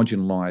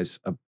marginalise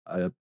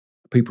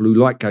people who,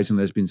 like gays and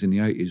lesbians in the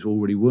 80s,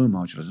 already were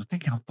marginalised. I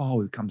think how far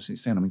we've come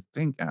since then. I mean,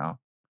 think how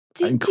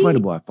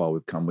incredible how far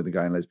we've come with the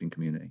gay and lesbian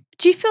community.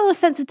 Do you feel a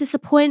sense of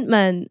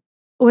disappointment,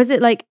 or is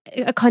it like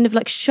a kind of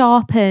like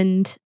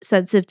sharpened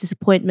sense of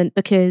disappointment?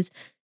 Because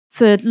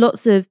for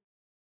lots of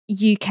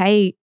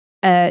UK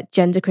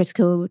gender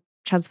critical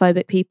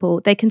transphobic people,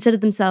 they consider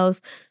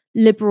themselves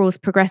liberals,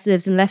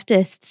 progressives and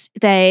leftists.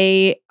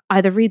 They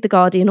either read The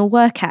Guardian or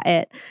work at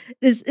it.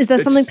 Is there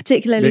something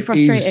particularly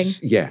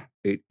frustrating?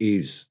 It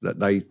is that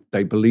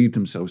they believe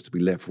themselves to be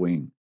left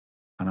wing.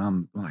 And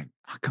I'm like,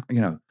 I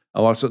can't,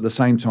 also at the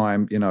same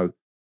time, in the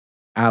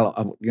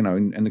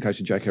case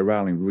of J.K.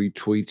 Rowling,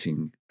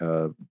 retweeting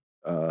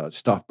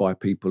stuff by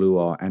people who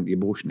are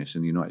anti-abortionists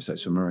in the United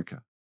States of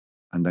America,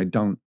 and they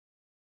don't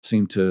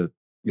seem to,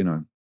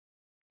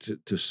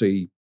 to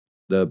see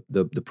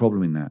the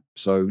problem in that.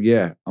 So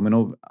yeah, I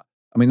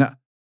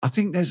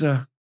think there's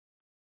a.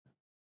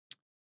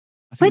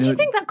 Where do you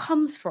think that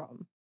comes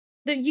from?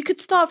 That you could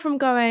start from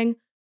going,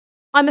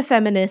 I'm a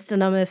feminist,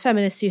 and I'm a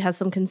feminist who has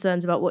some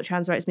concerns about what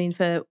trans rights mean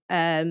for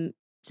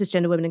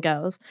cisgender women and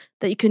girls,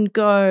 that you can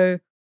go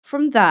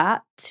from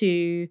that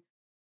to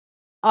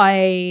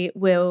I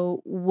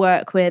will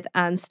work with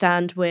and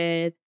stand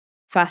with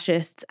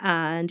fascists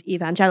and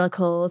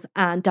evangelicals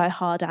and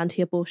diehard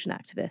anti-abortion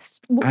activists.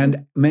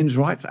 And men's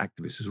rights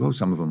activists as well,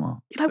 some of them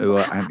are, who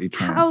are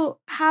anti-trans.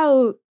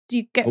 How do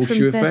you get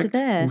from there to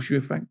there? Horseshoe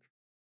effect?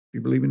 Do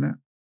you believe in that?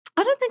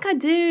 I don't think I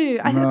do.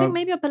 I think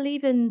maybe I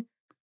believe in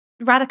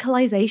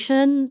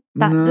radicalization.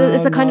 That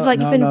it's a kind of like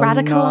you've been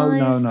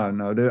radicalized.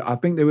 No. I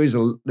think there is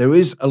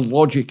a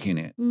logic in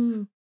it,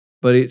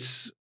 but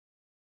it's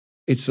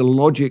a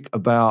logic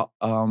about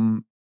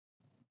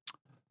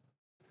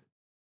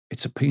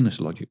it's a penis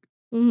logic.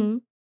 Mm-hmm.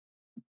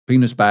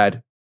 Penis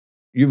bad.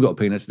 You've got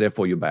penis,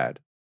 therefore you're bad.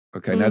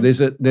 Okay. Now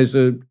there's a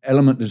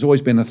element. There's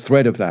always been a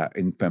thread of that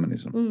in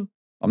feminism.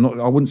 I'm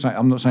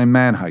not saying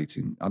man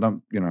hating. I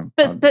don't,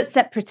 But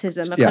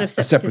separatism, kind of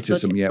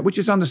separatism, logic. Yeah, which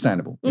is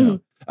understandable, you know,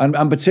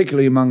 and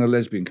particularly among the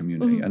lesbian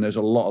community. And there's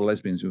a lot of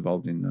lesbians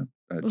involved in the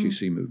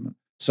GC movement,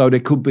 so there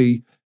could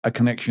be a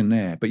connection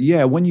there. But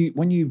yeah, when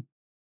you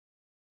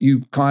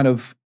kind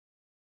of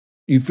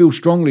feel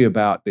strongly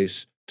about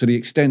this to the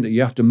extent that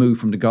you have to move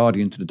from the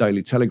Guardian to the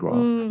Daily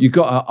Telegraph, you've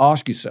got to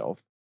ask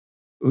yourself,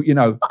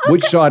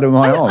 which side am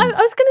I on? I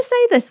was going to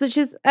say this, which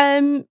is,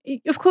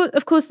 of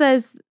course,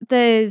 there's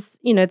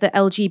the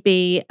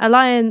LGB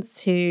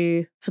Alliance,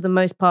 who, for the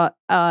most part,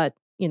 are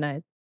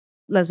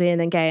lesbian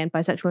and gay and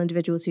bisexual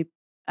individuals who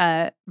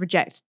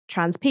reject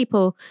trans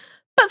people.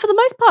 But for the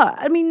most part,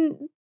 I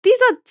mean, these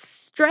are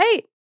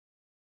straight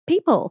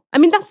people. I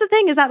mean, that's the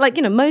thing, is that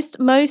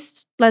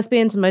most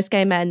lesbians and most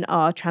gay men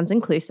are trans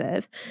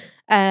inclusive.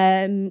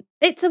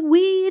 It's a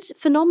weird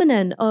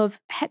phenomenon of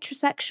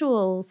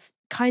heterosexuals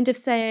kind of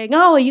saying,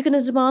 "Oh, are you going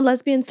to demand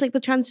lesbians sleep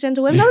with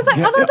transgender women?" I was like,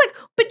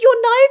 but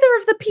you're neither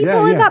of the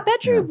people in that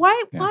bedroom.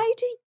 Why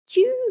do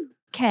you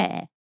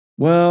care?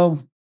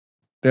 Well,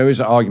 there is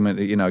an argument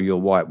that you're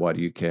white. Why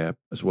do you care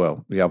as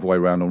well? The other way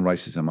around on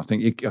racism. I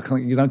think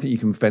you don't think you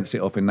can fence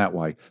it off in that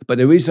way, but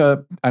there is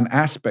an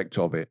aspect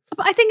of it.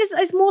 But I think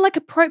it's more like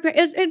appropriate.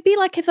 It'd be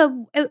like if a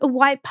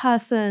white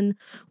person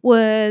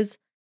was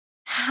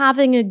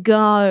having a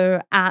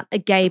go at a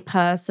gay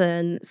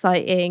person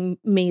citing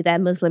me, their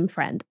Muslim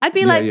friend. I'd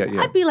be like,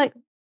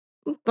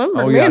 don't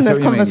bring me in this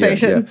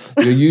conversation.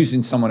 You're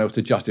using someone else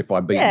to justify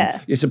beating.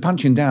 It's a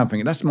punching down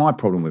thing. That's my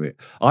problem with it.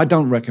 I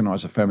don't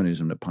recognise a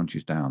feminism that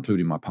punches down,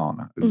 including my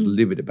partner, who's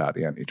livid about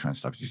the anti-trans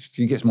stuff.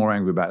 She gets more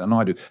angry about it than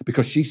I do,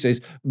 because she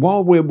says,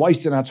 while we're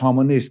wasting our time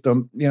on this,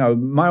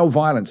 male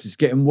violence is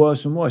getting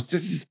worse and worse.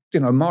 This is,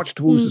 march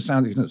towards the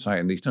sound. She's not saying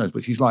in these terms,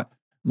 but she's like,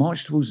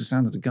 march towards the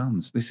sound of the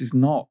guns. This is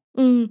not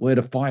where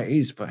the fight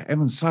is, for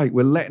heaven's sake.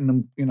 We're letting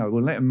them,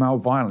 we're letting male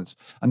violence.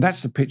 And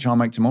that's the pitch I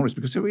make to Morris,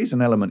 because there is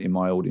an element in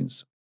my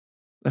audience.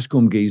 Let's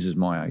call them geezers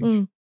my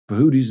age. For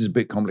who this is a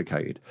bit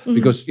complicated.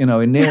 Because,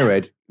 in their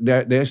head,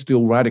 they're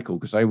still radical,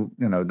 because they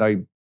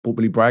bought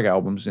Billy Bragg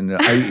albums in the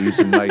 80s,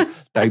 and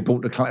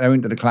they're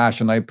into the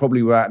Clash, and they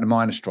probably were out in the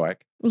miners'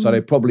 strike. So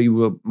they probably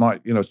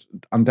might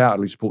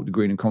undoubtedly support the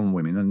Green and Common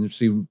women, and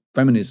see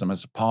feminism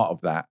as a part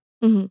of that.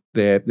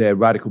 Their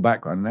radical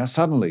background. Now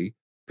suddenly,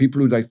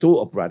 people who they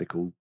thought of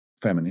radical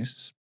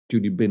feminists,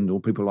 Judy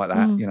Bindel, people like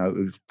that,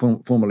 who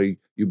formerly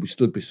you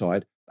stood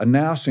beside, are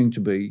now seen to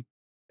be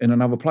in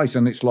another place.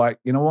 And it's like,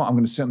 you know what, I'm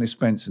going to sit on this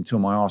fence until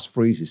my ass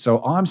freezes.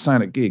 So I'm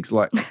saying at gigs,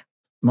 like,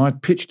 my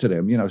pitch to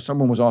them,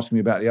 someone was asking me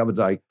about the other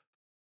day,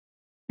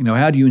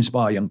 how do you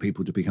inspire young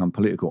people to become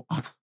political?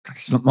 Oh,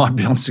 that's not my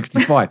job. I'm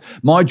 65.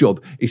 My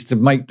job is to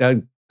make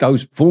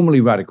those formerly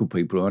radical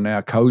people who are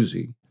now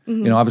cozy.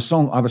 I have a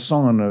song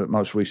on the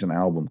most recent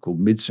album called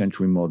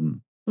Mid-Century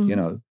Modern,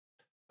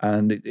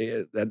 and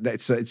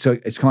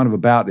it's kind of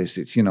about this.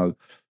 It's,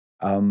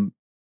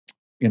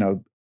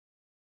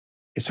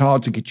 it's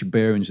hard to get your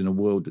bearings in a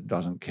world that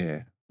doesn't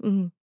care.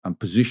 And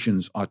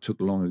positions I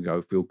took long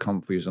ago feel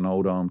comfy as an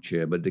old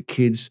armchair, but the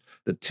kids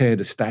that tear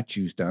the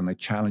statues down, they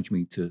challenge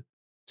me to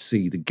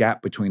see the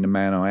gap between the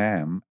man I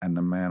am and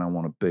the man I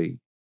want to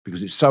be.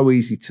 Because it's so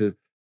easy to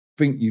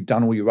think you've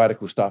done all your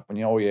radical stuff and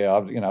here I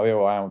am,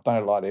 I've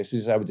done it like this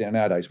is how we do it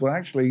nowadays. Well,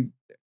 actually,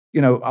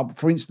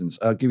 for instance,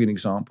 I'll give you an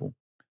example.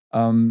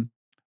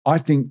 I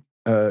think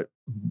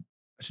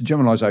it's a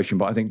generalization,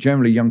 but I think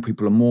generally young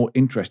people are more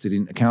interested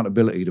in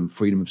accountability than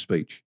freedom of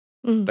speech.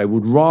 They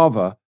would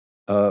rather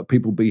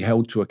people be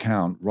held to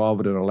account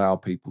rather than allow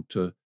people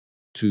to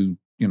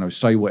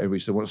say whatever it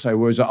is they want to say.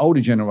 Whereas the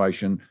older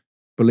generation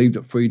believe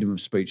that freedom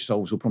of speech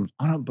solves all problems.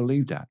 I don't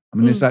believe that. I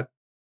mean, there's that.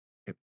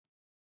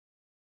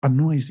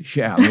 Annoys the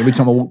shit out of me every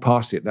time I walk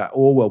past it, that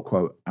Orwell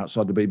quote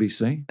outside the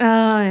BBC.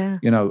 Oh, yeah.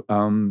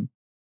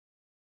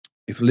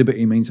 If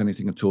liberty means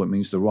anything at all, it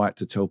means the right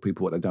to tell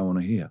people what they don't want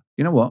to hear.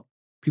 You know what?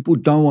 People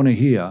don't want to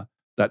hear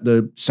that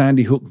the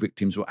Sandy Hook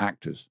victims were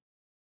actors.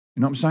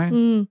 You know what I'm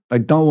saying? They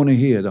don't want to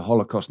hear the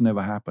Holocaust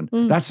never happened.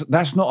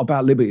 That's not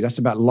about liberty. That's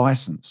about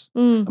license. I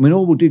mean,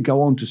 Orwell did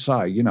go on to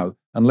say,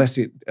 unless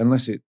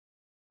it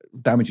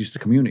damages the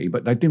community,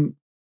 but they didn't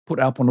put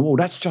it up on the wall.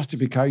 That's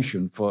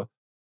justification for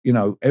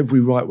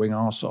every right-wing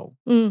arsehole,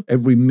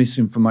 every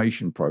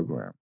misinformation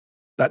program.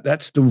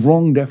 That's the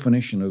wrong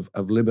definition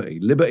of liberty.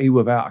 Liberty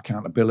without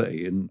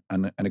accountability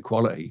and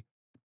equality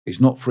is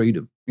not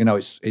freedom.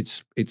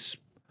 It's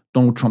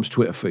Donald Trump's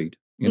Twitter feed.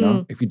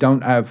 If you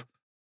don't have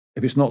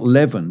if it's not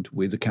leavened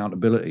with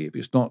accountability, if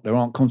it's not, there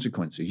aren't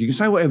consequences. You can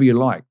say whatever you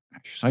like,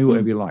 say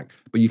whatever you like,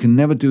 but you can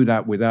never do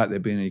that without there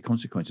being any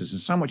consequences.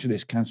 And so much of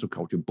this cancel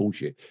culture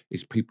bullshit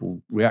is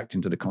people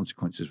reacting to the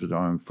consequences with their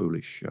own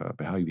foolish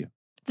behavior.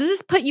 Does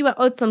this put you at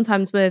odds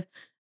sometimes with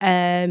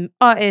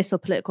artists or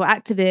political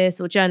activists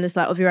or journalists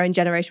like of your own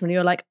generation when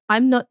you're like,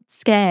 I'm not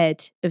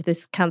scared of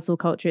this cancel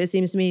culture? It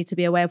seems to me to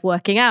be a way of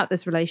working out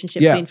this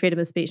relationship between freedom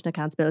of speech and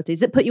accountability.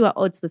 Does it put you at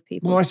odds with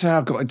people? Well, I say I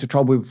got into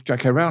trouble with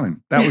J.K.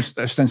 Rowling. That was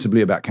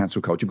ostensibly about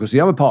cancel culture, because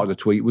the other part of the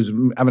tweet was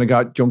having a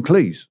go at John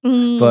Cleese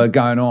for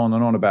going on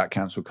and on about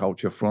cancel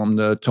culture from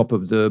the top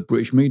of the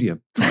British media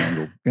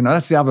triangle.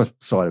 That's the other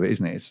side of it,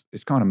 isn't it?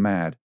 It's kind of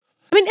mad.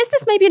 I mean, is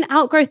this maybe an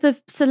outgrowth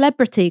of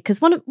celebrity?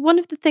 Because one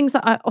of the things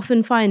that I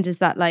often find is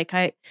that, like,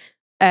 I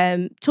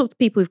talk to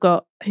people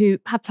who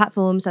have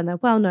platforms and they're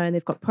well known,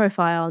 they've got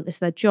profile, and it's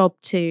their job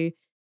to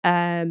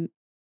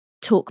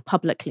talk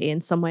publicly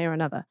in some way or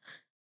another,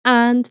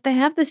 and they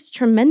have this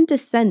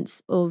tremendous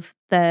sense of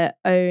their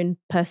own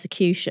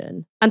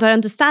persecution. And I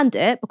understand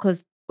it,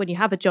 because when you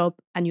have a job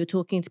and you're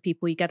talking to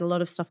people, you get a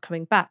lot of stuff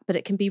coming back, but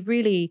it can be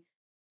really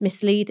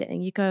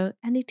misleading. You go,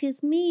 and it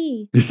is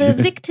me, the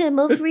victim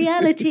of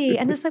reality,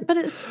 and it's like, but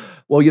it's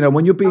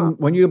when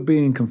you're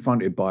being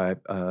confronted by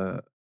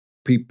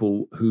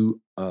people who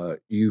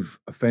you've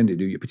offended,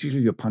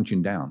 particularly you're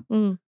punching down,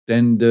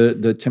 then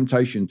the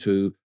temptation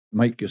to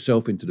make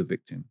yourself into the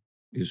victim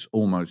is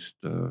almost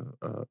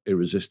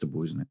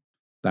irresistible, isn't it?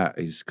 That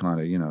is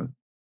kind of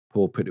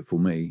poor pitiful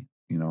me.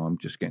 I'm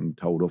just getting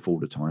told off all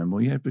the time.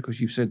 Well, yeah,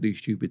 because you've said these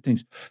stupid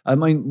things. I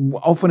mean,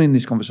 often in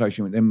this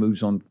conversation, it then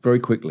moves on very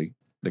quickly.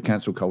 The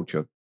cancel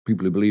culture,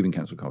 people who believe in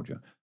cancel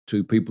culture,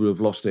 to people who have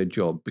lost their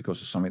job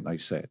because of something they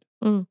said.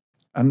 And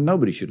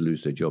nobody should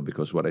lose their job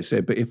because of what they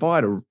said. But if I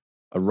had a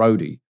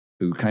roadie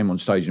who came on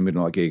stage in the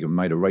middle of a gig and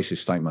made a racist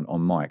statement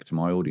on mic to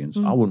my audience,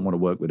 I wouldn't want to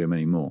work with him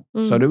anymore.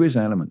 So there is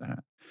an element to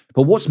that.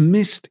 But what's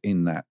missed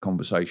in that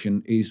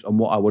conversation is, and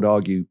what I would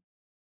argue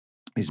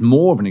is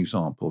more of an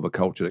example of a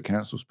culture that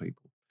cancels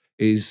people,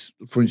 is,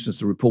 for instance,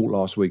 the report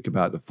last week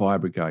about the fire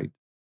brigade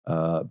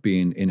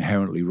being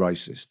inherently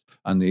racist,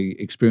 and the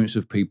experience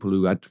of people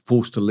who had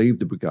forced to leave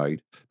the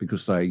brigade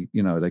because they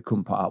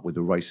couldn't put up with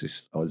the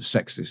racist or the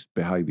sexist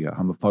behaviour,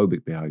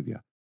 homophobic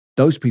behaviour.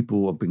 Those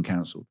people have been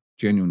cancelled,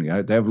 genuinely.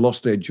 They have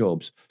lost their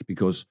jobs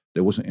because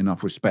there wasn't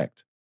enough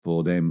respect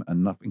for them,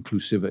 enough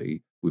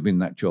inclusivity within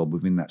that job,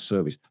 within that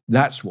service.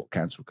 That's what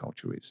cancel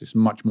culture is. It's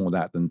much more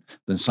that than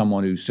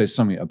someone who says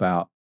something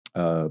about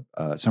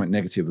something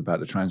negative about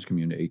the trans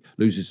community,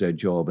 loses their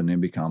job, and then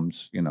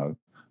becomes,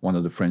 one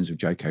of the friends of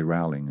J.K.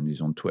 Rowling, and he's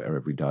on Twitter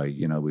every day,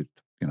 with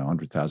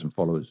 100,000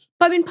 followers.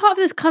 But I mean, part of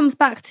this comes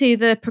back to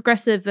the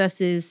progressive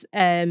versus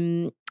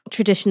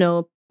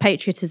traditional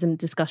patriotism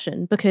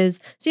discussion, because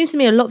it seems to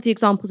me a lot of the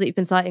examples that you've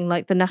been citing,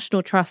 like the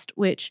National Trust,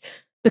 which,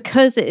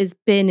 because it has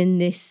been in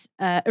this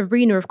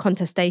arena of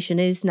contestation,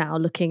 is now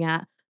looking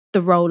at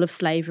the role of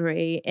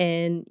slavery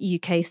in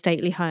UK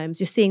stately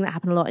homes. You're seeing that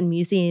happen a lot in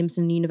museums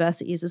and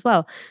universities as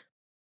well.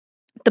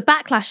 The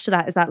backlash to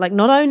that is that, like,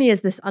 not only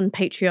is this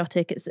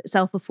unpatriotic, it's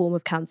itself a form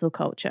of cancel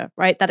culture,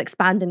 right? That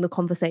expanding the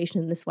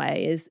conversation in this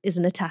way is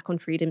an attack on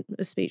freedom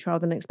of speech rather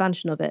than an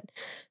expansion of it.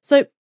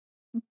 So,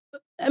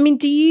 I mean,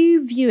 do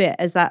you view it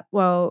as that,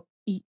 well,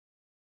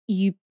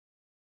 you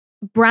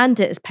brand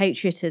it as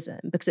patriotism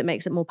because it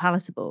makes it more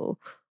palatable?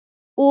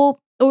 Or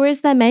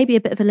is there maybe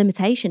a bit of a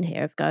limitation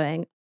here of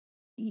going,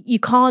 you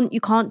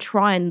can't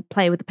try and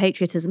play with the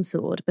patriotism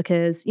sword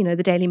because, the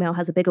Daily Mail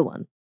has a bigger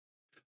one?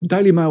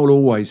 Daily Mail will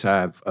always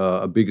have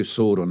a bigger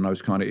sword on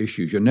those kind of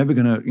issues. You're never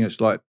going to, it's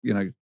like,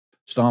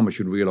 Starmer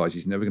should realise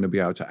he's never going to be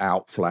able to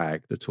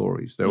outflag the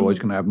Tories. They're always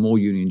going to have more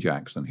Union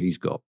Jacks than he's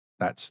got.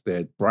 That's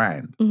their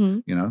brand,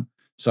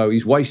 So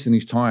he's wasting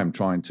his time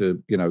trying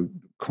to,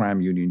 cram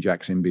Union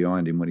Jacks in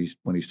behind him when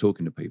he's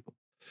talking to people.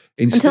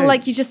 Until,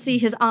 like, you just see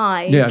his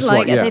eyes,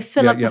 they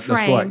fill up the frame.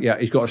 That's right. Yeah,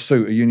 he's got a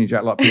suit, a Union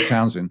Jack, like Pete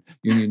Townsend,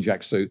 Union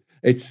Jack suit.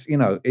 It's,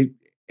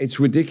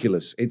 it's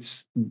ridiculous.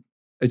 It's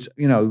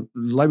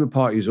Labour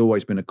Party has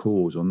always been a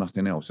cause or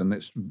nothing else, and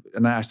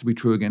that has to be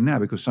true again now,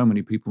 because so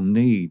many people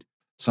need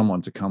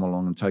someone to come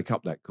along and take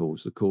up that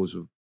cause, the cause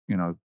of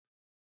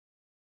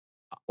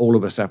all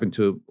of us having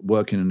to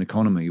work in an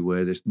economy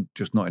where there's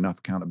just not enough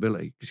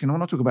accountability. Because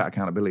when I talk about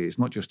accountability, it's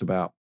not just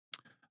about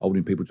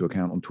holding people to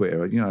account on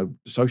Twitter.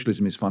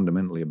 Socialism is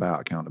fundamentally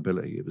about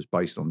accountability. It was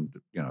based on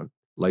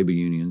labour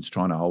unions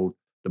trying to hold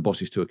the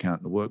bosses to account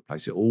in the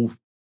workplace. It all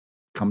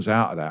comes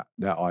out of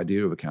that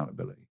idea of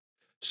accountability.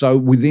 So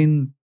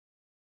within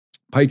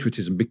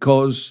patriotism,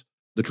 because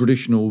the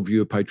traditional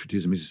view of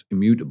patriotism is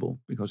immutable,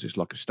 because it's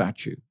like a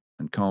statue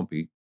and can't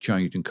be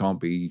changed and can't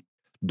be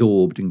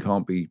daubed and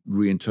can't be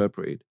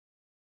reinterpreted,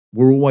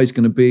 we're always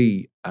going to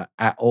be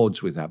at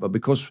odds with that. But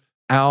because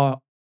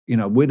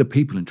we're the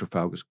people in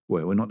Trafalgar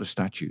Square, we're not the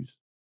statues.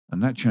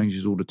 And that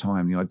changes all the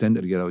time. The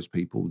identity of those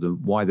people,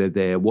 why they're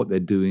there, what they're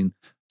doing.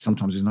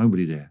 Sometimes there's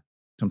nobody there.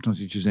 Sometimes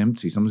it's just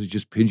empty. Sometimes it's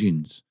just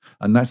pigeons.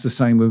 And that's the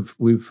same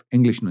with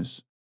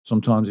Englishness.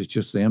 Sometimes it's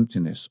just the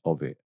emptiness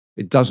of it.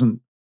 It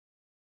doesn't,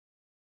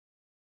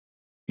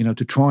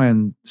 to try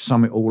and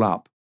sum it all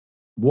up,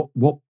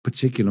 what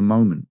particular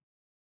moment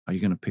are you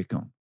going to pick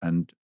on?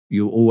 And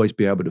you'll always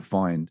be able to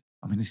find,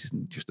 I mean, this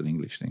isn't just an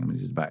English thing. I mean,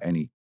 this is about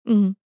any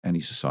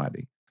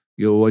society.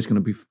 You're always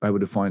going to be able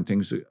to find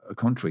things that are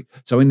contrary.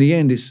 So in the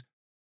end, it's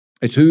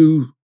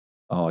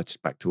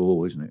back to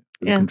all, isn't it?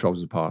 Who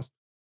controls the past?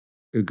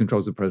 Who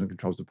controls the present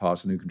controls the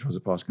past, and who controls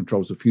the past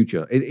controls the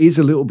future. It is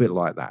a little bit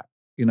like that.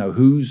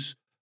 Whose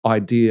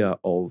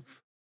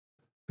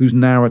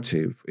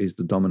narrative is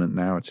the dominant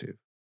narrative.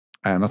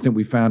 And I think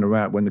we found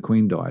out when the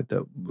Queen died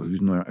that whose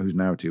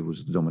narrative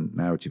was the dominant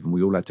narrative, and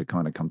we all had to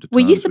kind of come to terms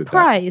with that. Were you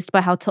surprised by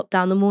how top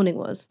down the mourning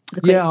was?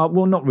 Yeah,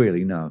 well, not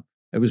really, no.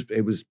 It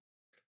was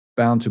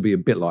bound to be a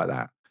bit like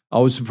that. I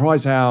was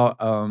surprised how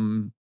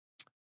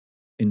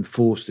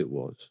enforced it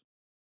was.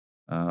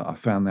 I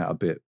found that a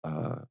bit,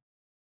 I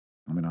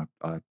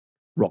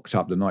rocked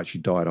up the night she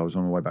died. I was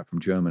on my way back from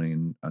Germany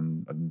and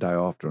the day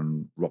after,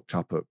 and rocked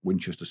up at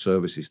Winchester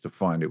Services to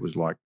find it was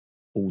like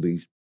all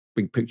these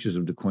big pictures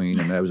of the Queen,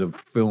 and there was a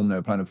film. They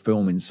were playing a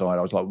film inside.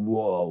 I was like,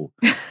 "Whoa,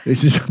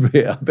 this is a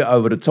bit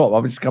over the top."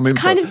 I've just come in for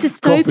kind of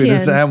dystopian. Coffee and a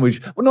sandwich.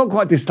 Well, not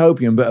quite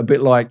dystopian, but a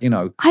bit like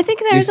I think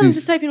there is something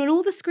dystopian when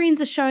all the screens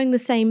are showing the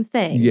same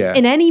thing. Yeah.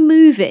 In any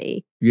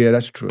movie. Yeah,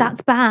 that's true.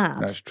 That's bad.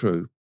 That's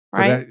true.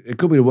 Right. It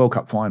could be the World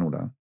Cup final,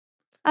 though.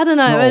 I don't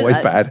know. It's not always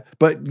bad,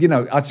 but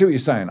I see what you're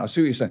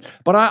saying.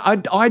 But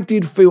I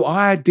did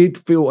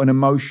feel an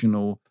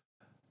emotional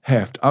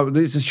heft.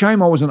 It's a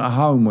shame I wasn't at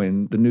home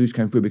when the news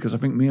came through, because I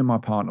think me and my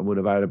partner would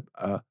have had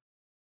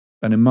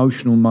an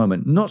emotional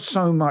moment. Not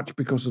so much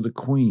because of the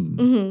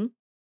Queen,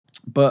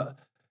 but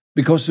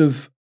because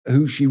of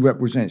who she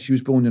represents. She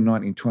was born in the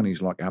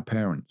 1920s, like our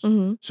parents.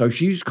 So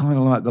she's kind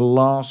of like the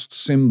last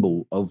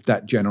symbol of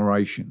that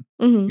generation,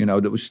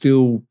 that was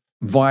still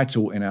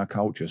vital in our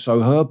culture.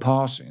 So her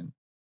passing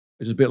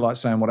is a bit like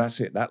saying, well, that's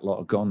it. That lot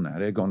are gone now.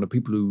 They're gone. The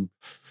people who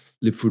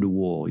lived through the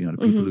war, the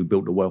people who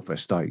built the welfare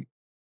state.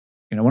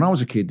 When I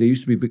was a kid, there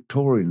used to be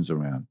Victorians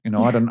around.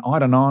 I had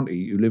an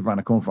auntie who lived around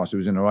the corner from us who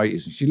was in her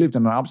 80s, and she lived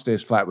in an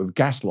upstairs flat with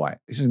gaslight.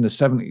 This is in the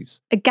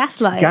 70s. A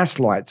gaslight?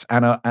 Gaslights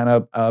and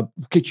a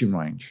kitchen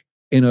range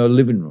in her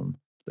living room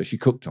that she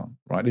cooked on,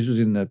 right? This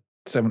was in the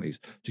 70s.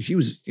 So she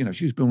was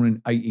born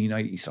in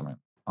 1880-something,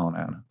 Aunt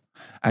Anna.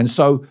 And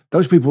so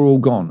those people are all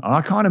gone. And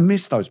I kind of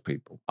miss those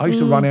people. I used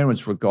to run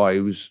errands for a guy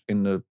who was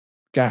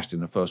gassed in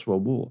the First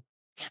World War.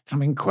 He had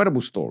some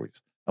incredible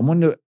stories. And when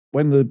the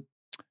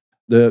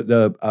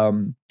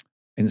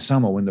in the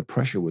summer when the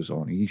pressure was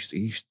on,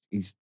 his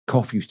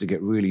cough used to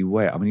get really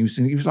wet. I mean,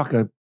 he was like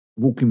a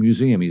walking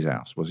museum. His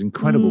house was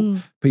incredible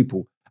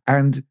people,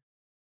 and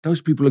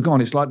those people are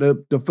gone. It's like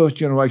the first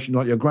generation,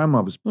 like your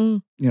grandmother's,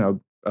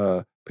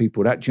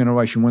 people. That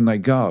generation, when they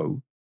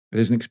go,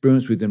 there's an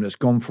experience with them that's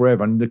gone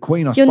forever. And the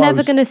Queen, I suppose, you're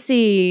never going to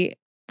see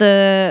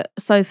the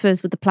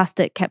sofas with the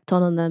plastic kept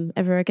on them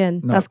ever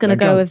again. No, that's going to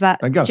go with that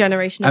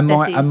generation of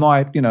Desies.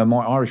 And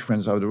my Irish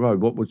friends over the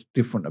road, what was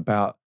different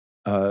about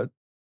our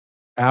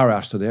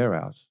house to their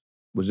house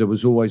was there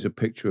was always a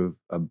picture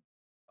of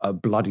a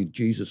bloodied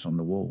Jesus on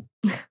the wall,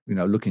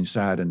 looking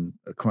sad, and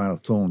a crown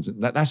of thorns.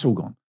 That's all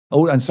gone.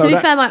 Oh, and so to be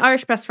fair, my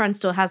Irish best friend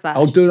still has that.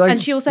 Oh, do they? And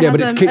she also has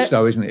but it's kitsch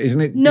though, isn't it? Isn't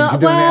it? No, she's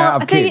doing it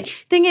out of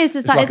kitsch. Thing is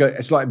it's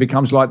like it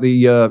becomes like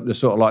the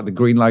sort of like the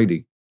Green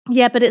Lady.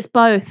 Yeah, but it's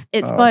both.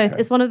 It's both. Okay.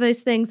 It's one of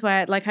those things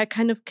where I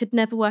kind of could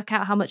never work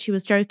out how much she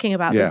was joking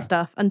about this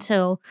stuff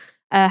until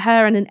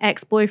her and an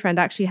ex-boyfriend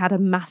actually had a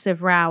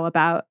massive row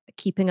about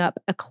keeping up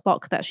a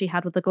clock that she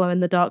had with the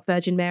glow-in-the-dark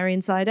Virgin Mary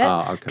inside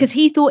it. Because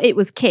he thought it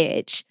was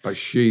kitsch.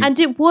 And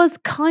it was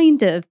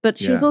kind of, but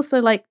she was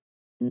also like,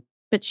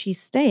 but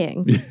she's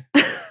staying.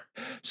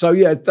 So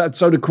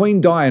so the Queen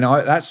dying,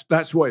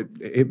 that's what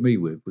it hit me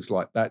with, was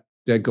like that.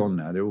 They're gone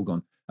now. They're all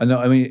gone. And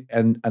I mean,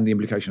 and the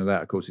implication of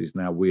that, of course, is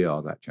now we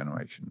are that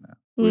generation. Now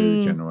we're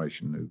the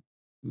generation who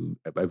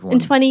everyone. In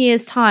 20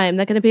 years' time,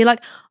 they're going to be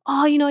like,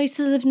 oh, I used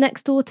to live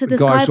next door to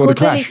this guy called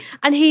Billy,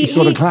 and he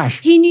saw the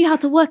Clash. He knew how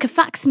to work a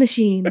fax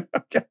machine.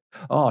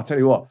 Oh, I'll tell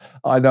you what,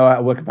 I know how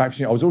to work a fax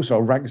machine. I was also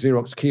a rank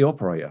Xerox key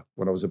operator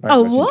when I was a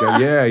bank messenger. What?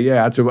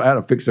 Yeah. I had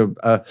to fix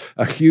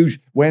a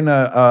huge, when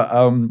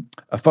a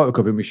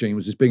photocopy machine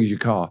was as big as your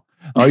car,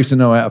 I used to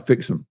know how to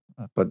fix them.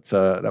 But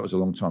that was a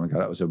long time ago.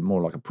 That was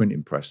more like a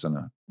printing press than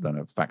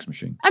a fax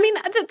machine. I mean,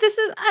 this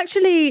is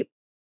actually,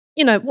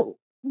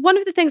 one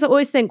of the things I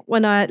always think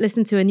when I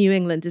listen to a New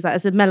England is that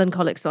it's a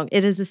melancholic song.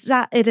 It is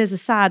a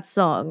sad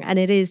song, and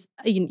it is.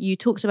 You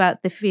talked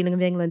about the feeling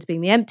of England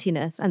being the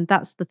emptiness, and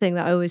that's the thing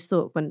that I always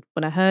thought when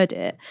I heard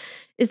it,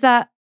 is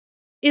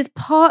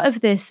part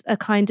of this a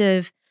kind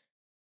of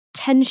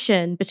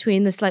tension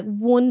between this like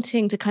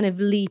wanting to kind of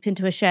leap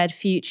into a shared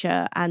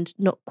future and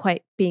not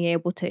quite being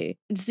able to.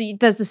 So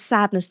there's the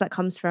sadness that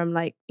comes from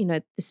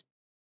this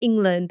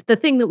England. The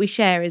thing that we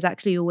share is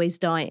actually always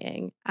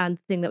dying, and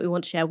the thing that we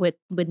want to share we're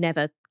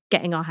never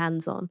getting our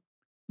hands on.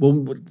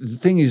 Well, the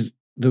thing is,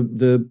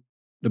 the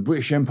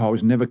British Empire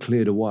was never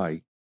cleared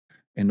away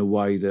in the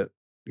way that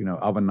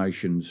other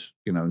nations.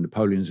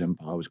 Napoleon's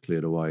empire was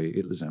cleared away.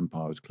 Hitler's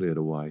empire was cleared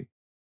away.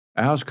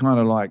 Ours kind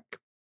of like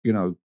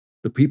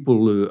the people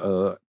who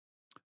are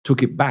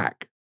took it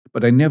back,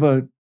 but they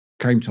never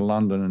came to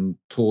London and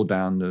tore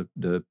down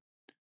the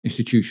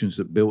institutions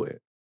that built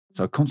it.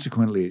 So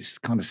consequently, it's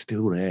kind of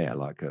still there,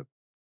 like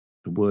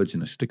the words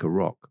in a stick of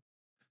rock,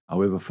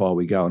 however far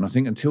we go. And I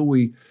think until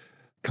we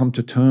come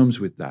to terms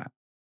with that,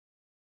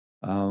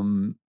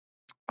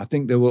 I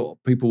think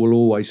people will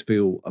always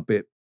feel a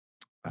bit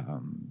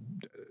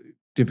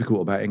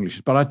difficult about English.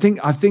 But I think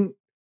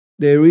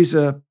there is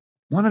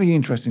one of the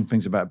interesting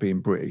things about being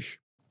British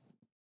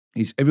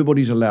is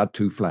everybody's allowed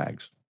two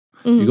flags.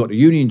 You've got the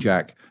Union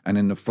Jack and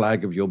then the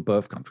flag of your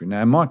birth country.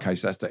 Now, in my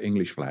case, that's the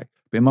English flag.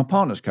 But in my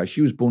partner's case,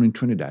 she was born in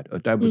Trinidad. Her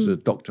dad was a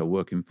doctor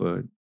working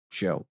for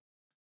Shell.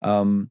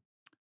 And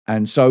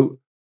so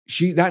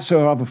that's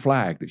her other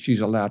flag that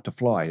she's allowed to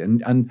fly.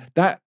 And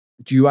that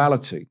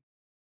duality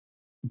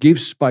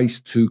gives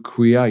space to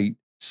create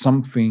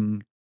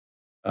something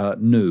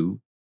new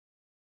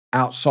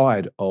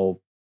outside of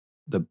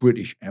the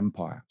British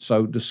Empire.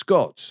 So the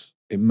Scots,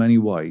 in many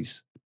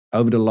ways,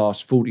 over the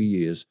last 40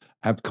 years,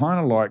 have kind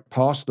of like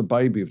passed the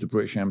baby of the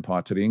British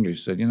Empire to the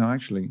English, said,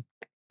 actually,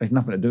 there's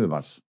nothing to do with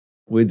us.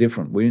 We're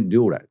different. We didn't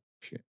do all that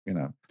shit,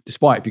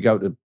 Despite if you go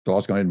to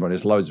Glasgow and Edinburgh,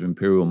 there's loads of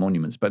imperial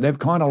monuments, but they've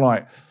kind of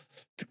like,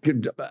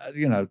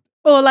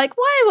 Or like,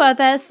 why were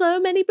there so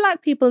many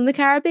black people in the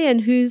Caribbean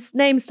whose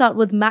names start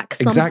with Mac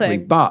something? Exactly,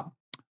 but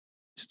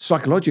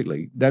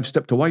psychologically, they've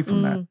stepped away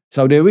from that.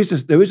 So there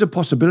is a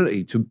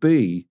possibility to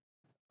be,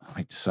 I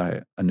hate to say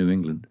it, a New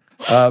England,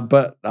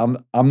 but I'm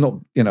not,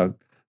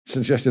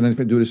 suggesting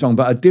anything to do with the song,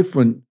 but a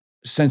different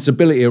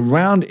sensibility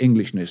around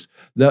Englishness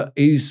that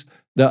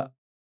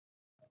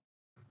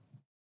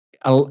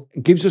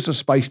gives us a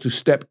space to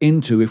step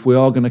into if we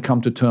are going to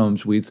come to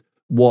terms with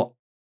what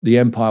the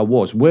empire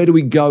was. Where do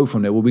we go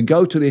from there? Well, we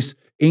go to this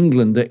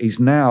England that is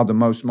now the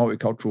most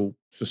multicultural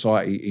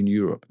society in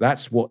Europe.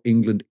 That's what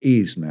England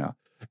is now.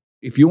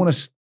 If you want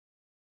to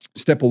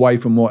step away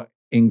from what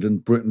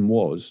Britain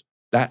was,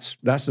 that's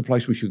the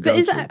place we should go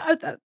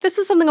to. This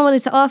was something I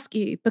wanted to ask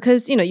you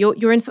because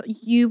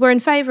you were in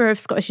favour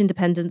of Scottish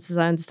independence, as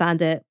I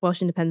understand it,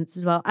 Welsh independence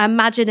as well. I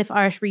imagine if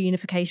Irish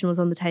reunification was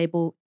on the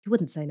table, you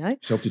wouldn't say no.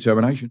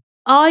 Self-determination.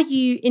 Are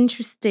you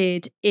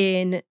interested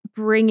in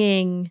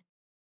bringing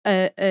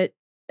a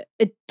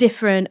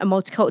different, a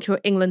multicultural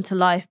England to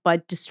life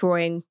by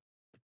destroying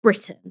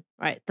Britain,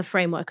 right? The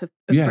framework of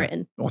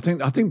Britain.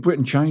 I think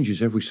Britain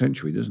changes every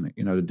century, doesn't it?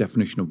 The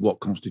definition of what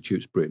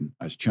constitutes Britain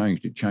has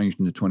changed. It changed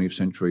in the 20th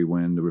century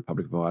when the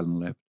Republic of Ireland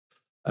left.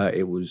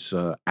 It was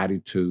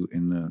added to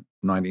in the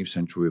 19th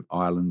century of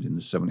Ireland, in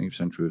the 17th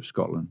century of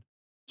Scotland.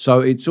 So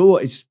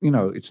it's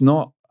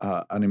not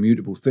an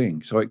immutable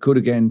thing. So it could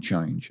again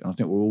change. And I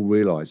think we'll all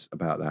realise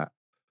about that.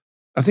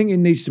 I think it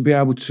needs to be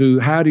able to,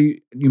 how do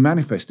you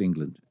manifest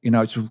England?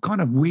 It's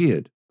kind of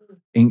weird.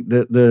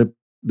 The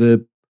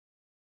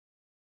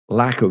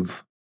lack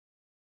of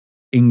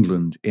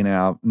England in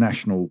our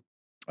national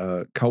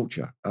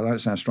culture. I know it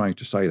sounds strange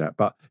to say that,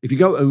 but if you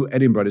go to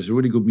Edinburgh, there's a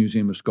really good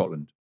museum of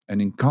Scotland.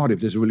 And in Cardiff,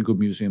 there's a really good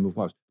museum of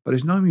Wales. But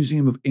there's no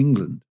museum of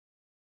England.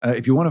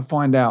 If you want to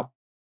find out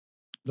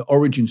the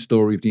origin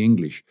story of the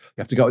English,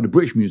 you have to go to the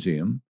British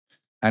Museum,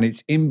 and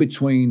it's in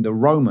between the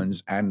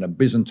Romans and the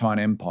Byzantine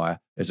Empire.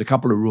 There's a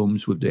couple of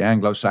rooms with the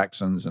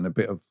Anglo-Saxons and a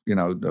bit of,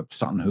 the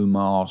Sutton Hoo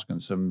Mask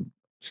and some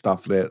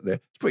stuff there.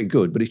 It's pretty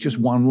good, but it's just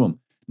one room.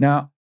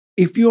 Now,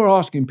 if you're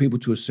asking people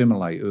to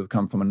assimilate who have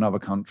come from another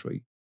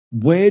country,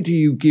 where do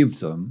you give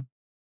them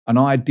an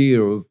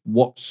idea of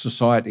what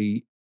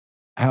society,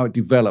 how it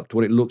developed,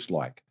 what it looks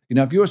like?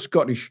 If you're a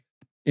Scottish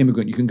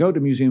immigrant, you can go to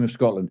the Museum of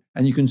Scotland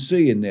and you can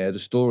see in there the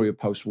story of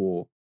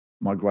post-war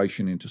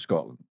migration into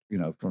Scotland,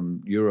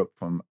 from Europe,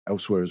 from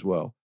elsewhere as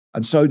well.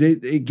 And so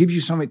it gives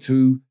you something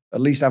to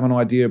at least have an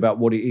idea about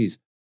what it is.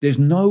 There's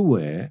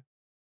nowhere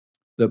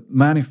that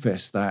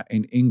manifests that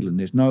in England.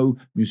 There's no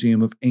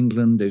Museum of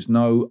England. There's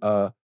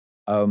no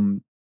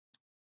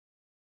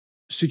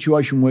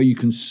situation where you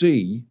can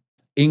see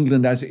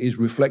England as it is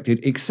reflected,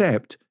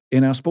 except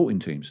in our sporting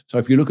teams. So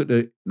if you look at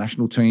the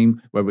national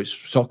team, whether it's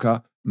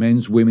soccer,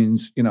 men's,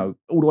 women's, all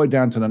the way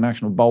down to the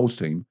national bowls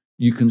team,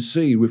 you can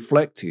see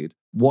reflected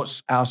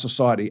what our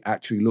society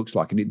actually looks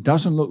like. And it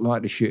doesn't look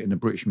like the shit in the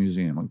British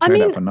Museum. I can tell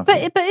you that for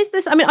nothing. But is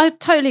this, I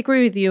totally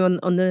agree with you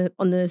on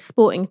the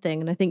sporting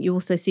thing. And I think you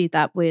also see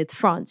that with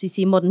France. You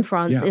see modern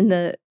France in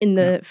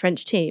the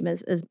French team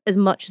as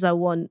much as I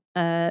want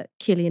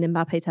Kylian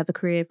Mbappe to have a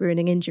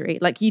career-ruining injury.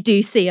 Like, you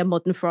do see a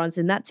modern France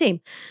in that team.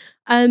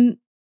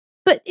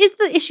 But is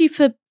the issue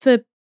for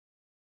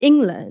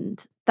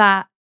England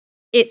that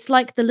it's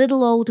like the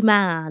little old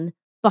man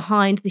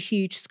behind the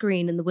huge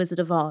screen in The Wizard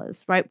of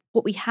Oz, right?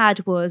 What we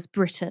had was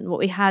Britain. What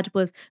we had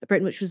was a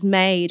Britain which was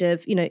made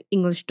of,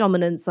 English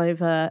dominance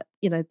over,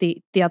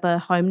 the other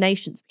home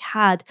nations. We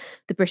had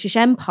the British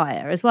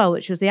Empire as well,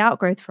 which was the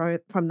outgrowth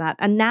from that.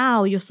 And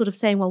now you're sort of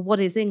saying, well, what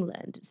is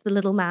England? It's the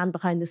little man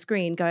behind the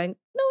screen going,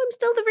 no, I'm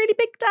still the really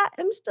big dad.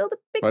 I'm still the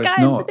big guy.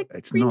 I'm the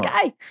big green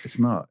guy. It's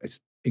not.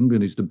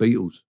 England is the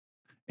Beatles.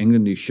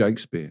 England is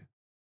Shakespeare.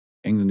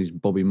 England is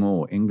Bobby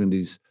Moore. England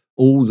is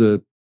all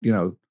the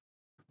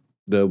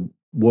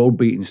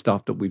world-beating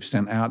stuff that we've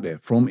sent out there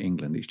from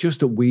England. It's just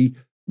that we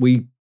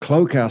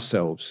cloak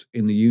ourselves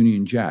in the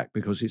Union Jack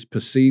because it's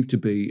perceived to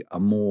be a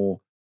more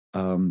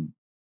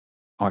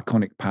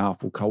iconic,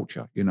 powerful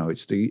culture. You know,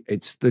 it's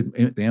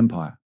the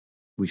empire.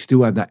 We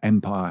still have that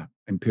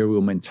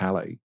imperial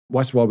mentality.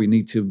 That's why we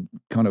need to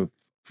kind of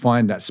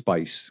find that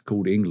space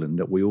called England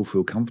that we all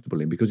feel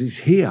comfortable in, because it's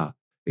here.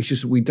 It's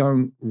just that we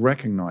don't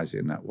recognize it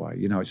in that way.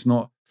 You know, it's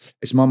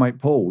my mate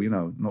Paul, you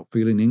know, not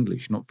feeling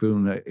English, not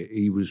feeling that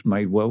he was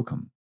made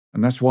welcome.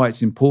 And that's why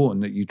it's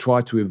important that you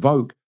try to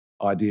evoke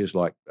ideas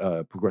like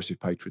progressive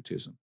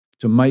patriotism,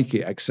 to make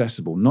it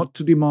accessible, not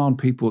to demand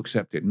people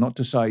accept it, not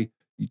to say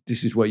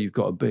this is where you've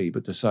got to be,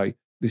 but to say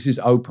this is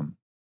open.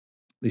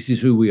 This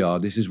is who we are.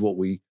 This is what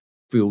we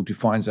feel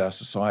defines our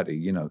society.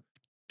 You know,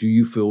 do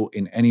you feel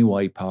in any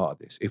way part of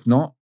this? If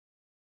not,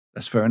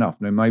 that's fair enough.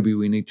 Now, maybe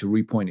we need to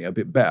repoint it a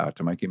bit better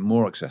to make it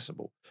more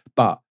accessible.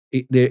 But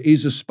there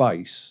is a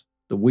space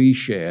that we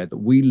share, that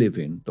we live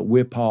in, that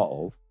we're part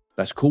of,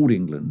 that's called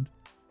England.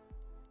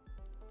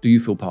 Do you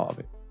feel part of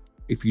it?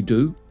 If you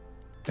do,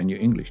 then you're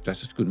English. That's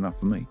just good enough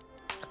for me.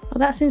 Well,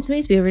 that seems to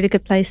me to be a really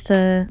good place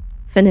to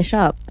finish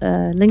up.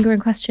 Lingering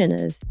question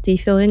of, do you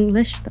feel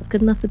English? That's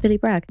good enough for Billy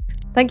Bragg.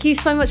 Thank you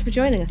so much for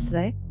joining us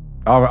today.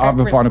 I have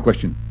a final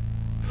question.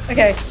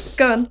 Okay,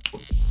 go on.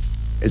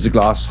 Is the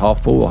glass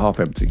half full or half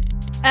empty?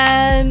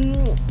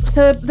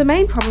 The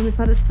main problem is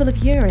that it's full of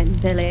urine,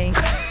 Billy.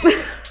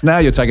 Now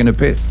you're taking a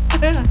piss.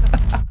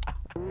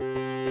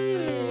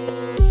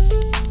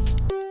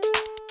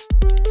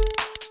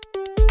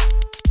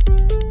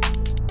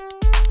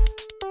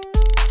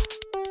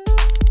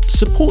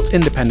 Support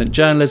independent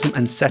journalism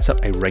and set up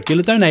a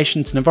regular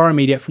donation to Novara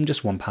Media from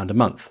just £1 a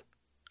month.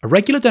 A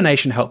regular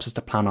donation helps us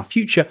to plan our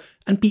future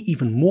and be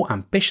even more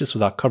ambitious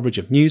with our coverage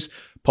of news,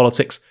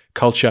 politics,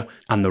 culture,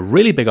 and the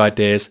really big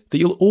ideas that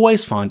you'll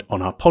always find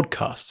on our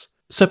podcasts.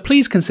 So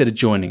please consider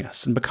joining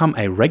us and become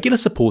a regular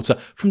supporter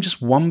from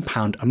just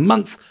 £1 a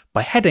month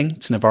by heading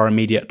to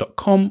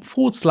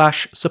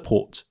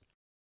novaramedia.com/support.